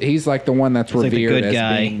 he's like the one that's He's like the revered good as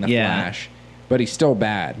guy. being the Yeah. Flash, but he's still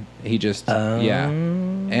bad. He just yeah,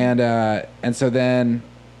 and so then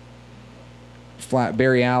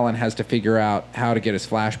Barry Allen has to figure out how to get his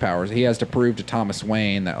Flash powers. He has to prove to Thomas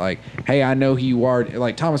Wayne that like, hey, I know who you are.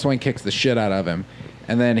 Like Thomas Wayne kicks the shit out of him,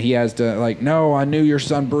 and then he has to like, no, I knew your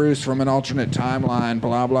son Bruce from an alternate timeline.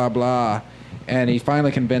 Blah blah blah. And he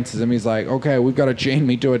finally convinces him. He's like, okay, we've got to chain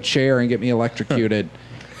me to a chair and get me electrocuted.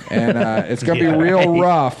 And it's going to be real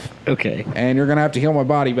rough. Okay. And you're going to have to heal my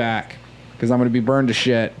body back because I'm going to be burned to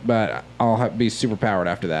shit, but I'll be super powered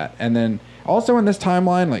after that. And then also in this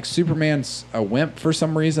timeline, like Superman's a wimp for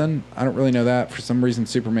some reason. I don't really know that. For some reason,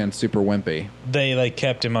 Superman's super wimpy. They like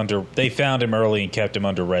kept him under. They found him early and kept him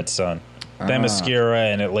under Red Sun.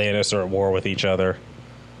 Themyscira and Atlantis are at war with each other.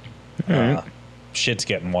 Shit's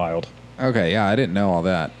getting wild. Okay, yeah, I didn't know all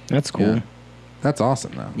that. That's cool. Yeah. That's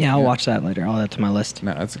awesome, though. Yeah, I'll watch that later. I'll add that to my list.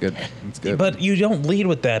 No, that's good. That's good. But you don't lead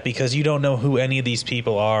with that because you don't know who any of these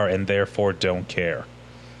people are and therefore don't care.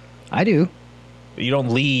 I do. You don't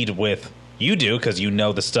lead with. You do because you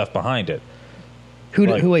know the stuff behind it.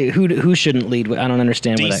 Who shouldn't lead with? I don't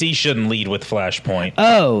understand. DC shouldn't lead with Flashpoint.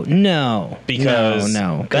 Oh no! Because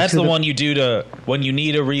no. that's the one you do to when you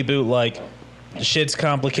need a reboot. Like shit's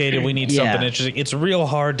complicated. We need something interesting. It's real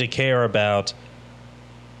hard to care about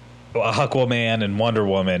Aquaman and Wonder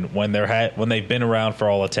Woman when they've been around for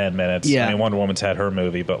all of 10 minutes. Yeah. I mean, Wonder Woman's had her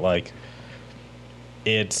movie, but like,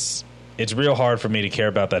 it's real hard for me to care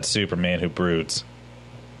about that Superman who broods.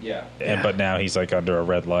 yeah. But now he's like under a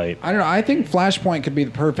red light. I don't know. I think Flashpoint could be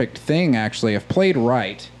the perfect thing, actually, if played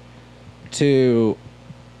right, to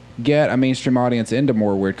get a mainstream audience into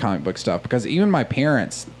more weird comic book stuff. Because even my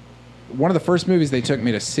parents, one of the first movies they took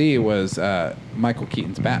me to see was Michael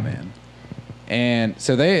Keaton's Batman. And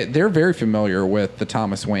so they're very familiar with the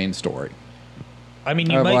Thomas Wayne story. I mean,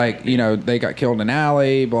 they got killed in an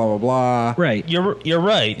alley, blah, blah, blah. Right. You're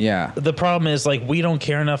right. Yeah. The problem is like we don't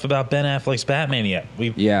care enough about Ben Affleck's Batman yet.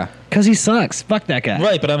 Yeah. Because he sucks. Fuck that guy.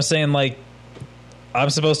 Right, but I'm saying like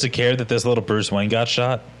I'm supposed to care that this little Bruce Wayne got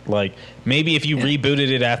shot. Like maybe if you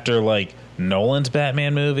rebooted it after like Nolan's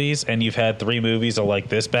Batman movies and you've had 3 movies of like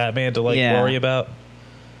this Batman to worry about.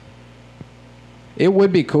 It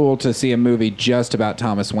would be cool to see a movie just about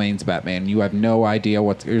Thomas Wayne's Batman. You have no idea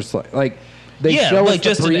what it's like. They show us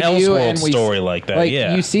just the an preview Elseworld and story like that.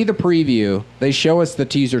 Yeah, you see the preview. They show us the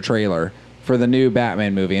teaser trailer for the new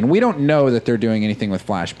Batman movie, and we don't know that they're doing anything with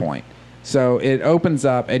Flashpoint. So it opens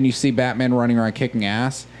up, and you see Batman running around kicking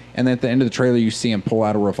ass, and then at the end of the trailer, you see him pull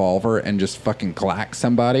out a revolver and just fucking clack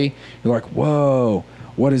somebody. You're like, whoa,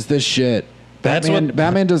 what is this shit?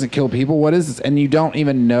 Batman doesn't kill people. What is this? And you don't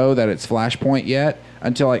even know that it's Flashpoint yet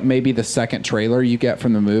until like maybe the second trailer you get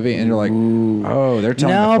from the movie, and you're like, oh, they're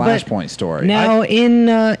telling the Flashpoint story. Now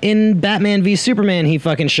in Batman v Superman, he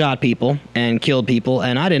fucking shot people and killed people,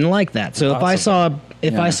 and I didn't like that. So if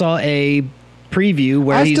I saw a preview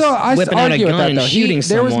where he's whipping out a gun and shooting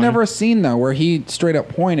someone, there was never a scene though where he straight up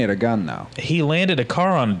pointed a gun though. He landed a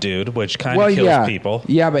car on a dude, which kind of kills people.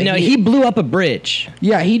 Yeah, but he blew up a bridge.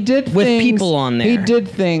 Yeah, he did with things, people on there. He did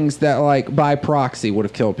things that like by proxy would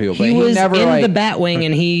have killed people. But He was never in the Batwing,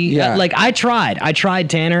 and he I tried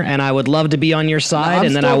Tanner, and I would love to be on your side,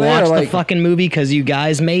 and then I watched the fucking movie because you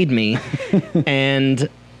guys made me, and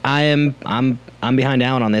I'm behind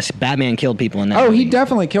Alan on this. Batman killed people in that movie. He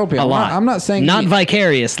definitely killed people. A lot. I'm not saying not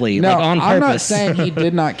vicariously, no, like on purpose. I'm not saying he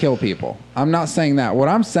did not kill people. I'm not saying that. What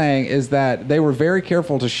I'm saying is that they were very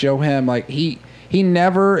careful to show him like he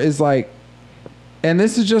never is like, and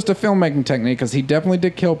this is just a filmmaking technique because he definitely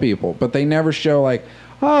did kill people, but they never show like,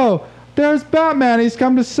 oh, there's Batman, he's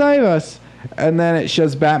come to save us, and then it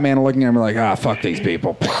shows Batman looking at him like, fuck these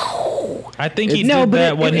people. I think he did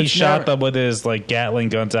that when he shot them with his like Gatling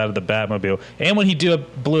guns out of the Batmobile, and when he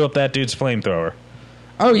blew up that dude's flamethrower.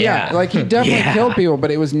 Oh yeah, like he definitely killed people, but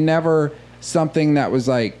it was never something that was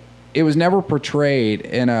like, it was never portrayed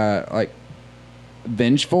in a like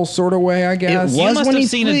vengeful sort of way. I guess you must have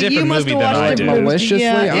seen a different movie than I did. Maliciously,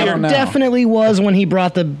 I don't know. It definitely was when he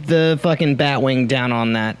brought the fucking Batwing down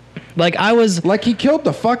on that. Like I was like he killed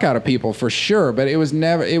the fuck out of people for sure, but it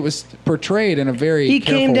was portrayed in a very he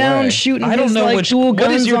came down way. shooting I don't his know like dual guns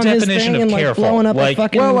what is your on his definition thing of and careful? like blowing up like, a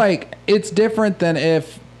fucking well, like it's different than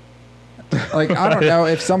if Like, I don't know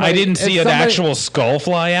if somebody. I didn't see if an somebody- actual skull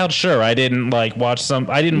fly out. Sure, I didn't like watch some.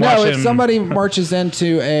 I didn't No, watch if him. somebody marches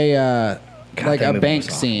into a like that a movie bank was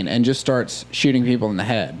awesome. scene and just starts shooting people in the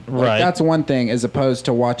head, like, Right. that's one thing, as opposed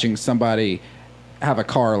to watching somebody have a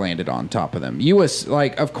car landed on top of them.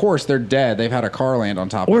 Like, of course they're dead. They've had a car land on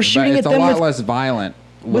top Or of them. shooting but it's at a them lot with- less violent.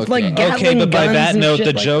 with, like, looking. gas- Okay, but by guns that and note, shit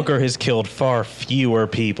the like Joker has killed far fewer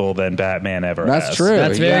people than Batman ever has. That's true.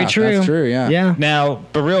 That's very Yeah, true. That's true. Yeah. Yeah. Now,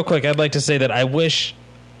 but real quick, I'd like to say that I wish,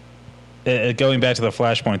 going back to the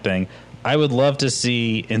Flashpoint thing, I would love to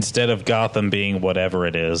see, instead of Gotham being whatever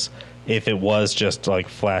it is, if it was just like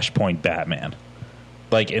Flashpoint Batman.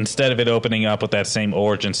 Like, instead of it opening up with that same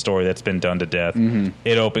origin story that's been done to death,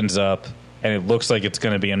 it opens up and it looks like it's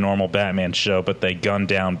going to be a normal Batman show, but they gun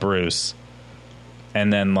down Bruce.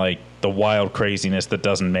 And then, like, the wild craziness that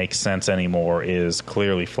doesn't make sense anymore is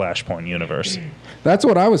clearly Flashpoint universe. That's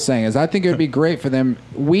what I was saying. Is I think it would be great for them.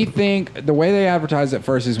 We think the way they advertise it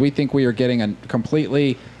first is we think we are getting a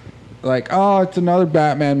completely like, oh, it's another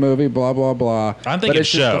Batman movie, blah blah blah. I'm But thinking it's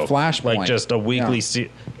show, just the Flashpoint, like just a weekly Yeah.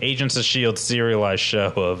 Agents of S.H.I.E.L.D. serialized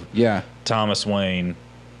show of Yeah. Thomas Wayne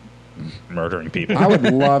murdering people. I would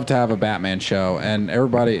love to have a Batman show, and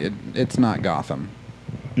everybody, it's not Gotham.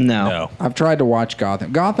 No. No. I've tried to watch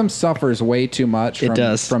Gotham. Gotham suffers way too much It from,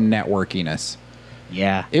 does. from networkiness.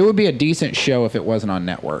 Yeah. It would be a decent show if it wasn't on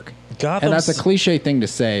network. Gotham's, And that's a cliche thing to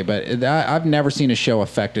say, but I've never seen a show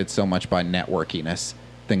affected so much by networkiness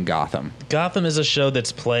than Gotham. Gotham is a show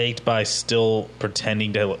that's plagued by still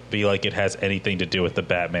pretending to be like it has anything to do with the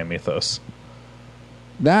Batman mythos.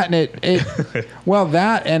 That and it well,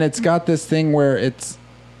 that and it's got this thing where it's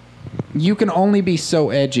you can only be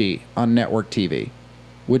so edgy on network TV,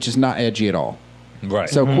 which is not edgy at all. Right.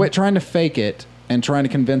 So quit trying to fake it and trying to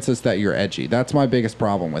convince us that you're edgy. That's my biggest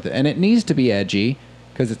problem with it. And it needs to be edgy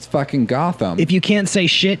because it's fucking Gotham. If you can't say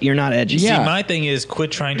shit, you're not edgy. Yeah. See, my thing is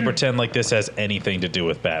quit trying to pretend like this has anything to do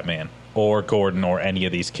with Batman or Gordon or any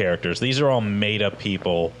of these characters. These are all made up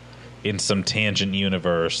people in some tangent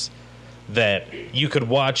universe that you could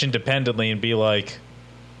watch independently and be like,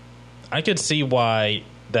 I could see why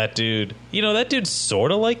that dude, that dude's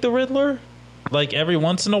sort of like the Riddler. Like every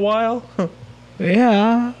once in a while.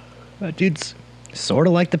 Yeah. That dude's sort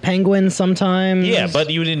of like the Penguin sometimes. Yeah, but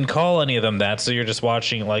you didn't call any of them that, so you're just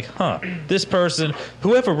watching like, this person,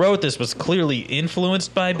 whoever wrote this was clearly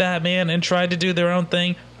influenced by Batman and tried to do their own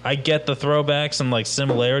thing. I get the throwbacks and like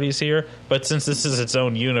similarities here, but since this is its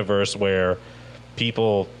own universe where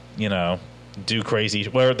people, do crazy,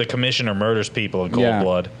 where the commissioner murders people in cold Yeah.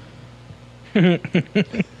 blood.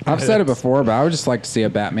 I've said it before, but I would just like to see a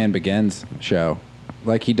Batman Begins show.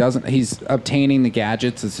 Like he's obtaining the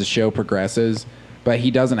gadgets as the show progresses, but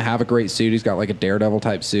he doesn't have a great suit. He's got like a Daredevil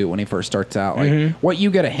type suit when he first starts out. Like what you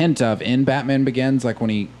get a hint of in Batman Begins, like when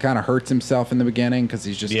he kind of hurts himself in the beginning because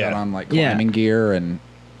he's just got on like climbing gear and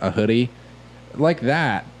a hoodie, like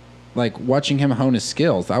that. Like watching him hone his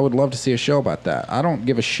skills. I would love to see a show about that. I don't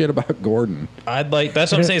give a shit about Gordon. That's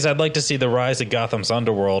what I'm saying is I'd like to see the rise of Gotham's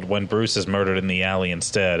underworld when Bruce is murdered in the alley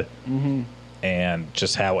instead. And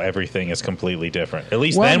just how everything is completely different. At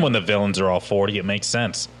least Well- then when the villains are all 40, it makes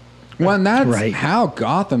sense. Well, and that's Right. how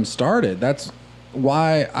Gotham started. That's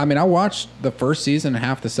why, I watched the first season and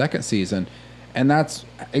half the second season, and that's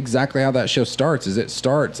exactly how that show starts. Is it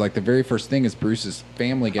starts like the very first thing is Bruce's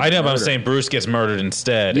family gets I know, but I'm murdered. saying Bruce gets murdered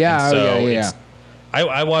instead. Yeah, and oh, so yeah. it's-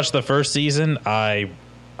 I watched the first season. I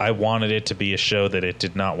wanted it to be a show that it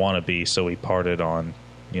did not want to be, so we parted on,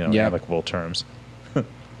 Yep. amicable terms.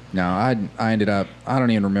 No, I ended up, I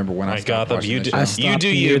don't even remember when I My stopped Gotham, watching you the do, show. I you stopped do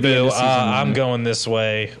near you, the end boo. of season I'm one. going this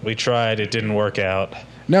way. We tried. It didn't work out.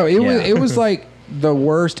 No, Yeah. it was like the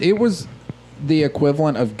worst. It was the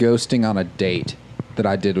equivalent of ghosting on a date that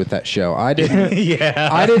I did with that show. I didn't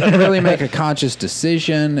I didn't really make a conscious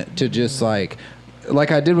decision to just like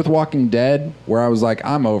I did with Walking Dead, where I was like,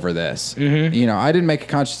 I'm over this. I didn't make a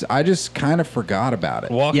conscious. I just kind of forgot about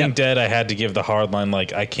it. Walking Yep. Dead, I had to give the hard line,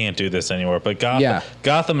 like, I can't do this anymore. But Yeah.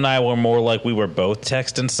 Gotham and I were more like we were both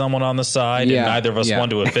texting someone on the side, Yeah, and neither of us yeah.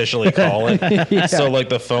 wanted to officially call it. So, like,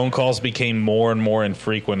 the phone calls became more and more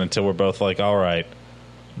infrequent until we're both like, all right,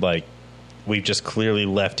 like, we've just clearly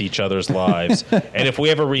left each other's lives. And if we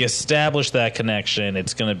ever reestablish that connection,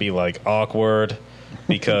 it's going to be, like, awkward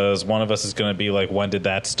because one of us is going to be like, when did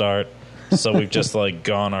that start? So we've just, like,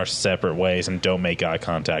 gone our separate ways and don't make eye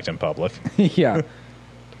contact in public. Yeah.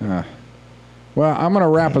 Well, I'm going to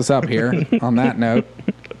wrap us up here on that note.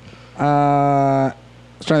 I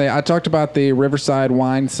talked about the Riverside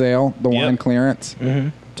wine sale, the Yep. wine clearance.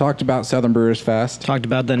 Talked about Southern Brewers Fest. Talked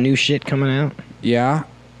about the new shit coming out. Yeah.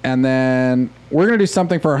 And then we're going to do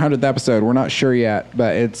something for our 100th episode. We're not sure yet,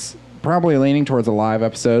 but it's probably leaning towards a live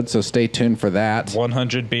episode, so stay tuned for that.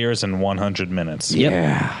 100 beers in 100 minutes. Yep.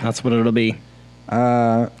 Yeah. That's what it'll be.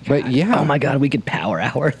 But yeah. Oh my God, we could power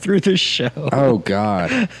hour through this show. Oh God.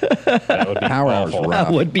 That would be Power hour's awful. rough.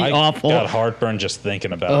 That would be I awful. got heartburn just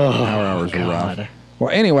thinking about it. Power hours are God. rough. Well,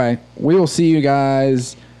 anyway, we will see you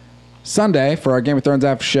guys Sunday for our Game of Thrones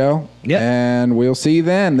after show. Yep. And we'll see you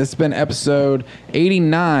then. This has been episode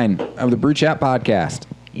 89 of the Brew Chat Podcast.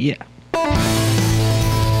 Yeah.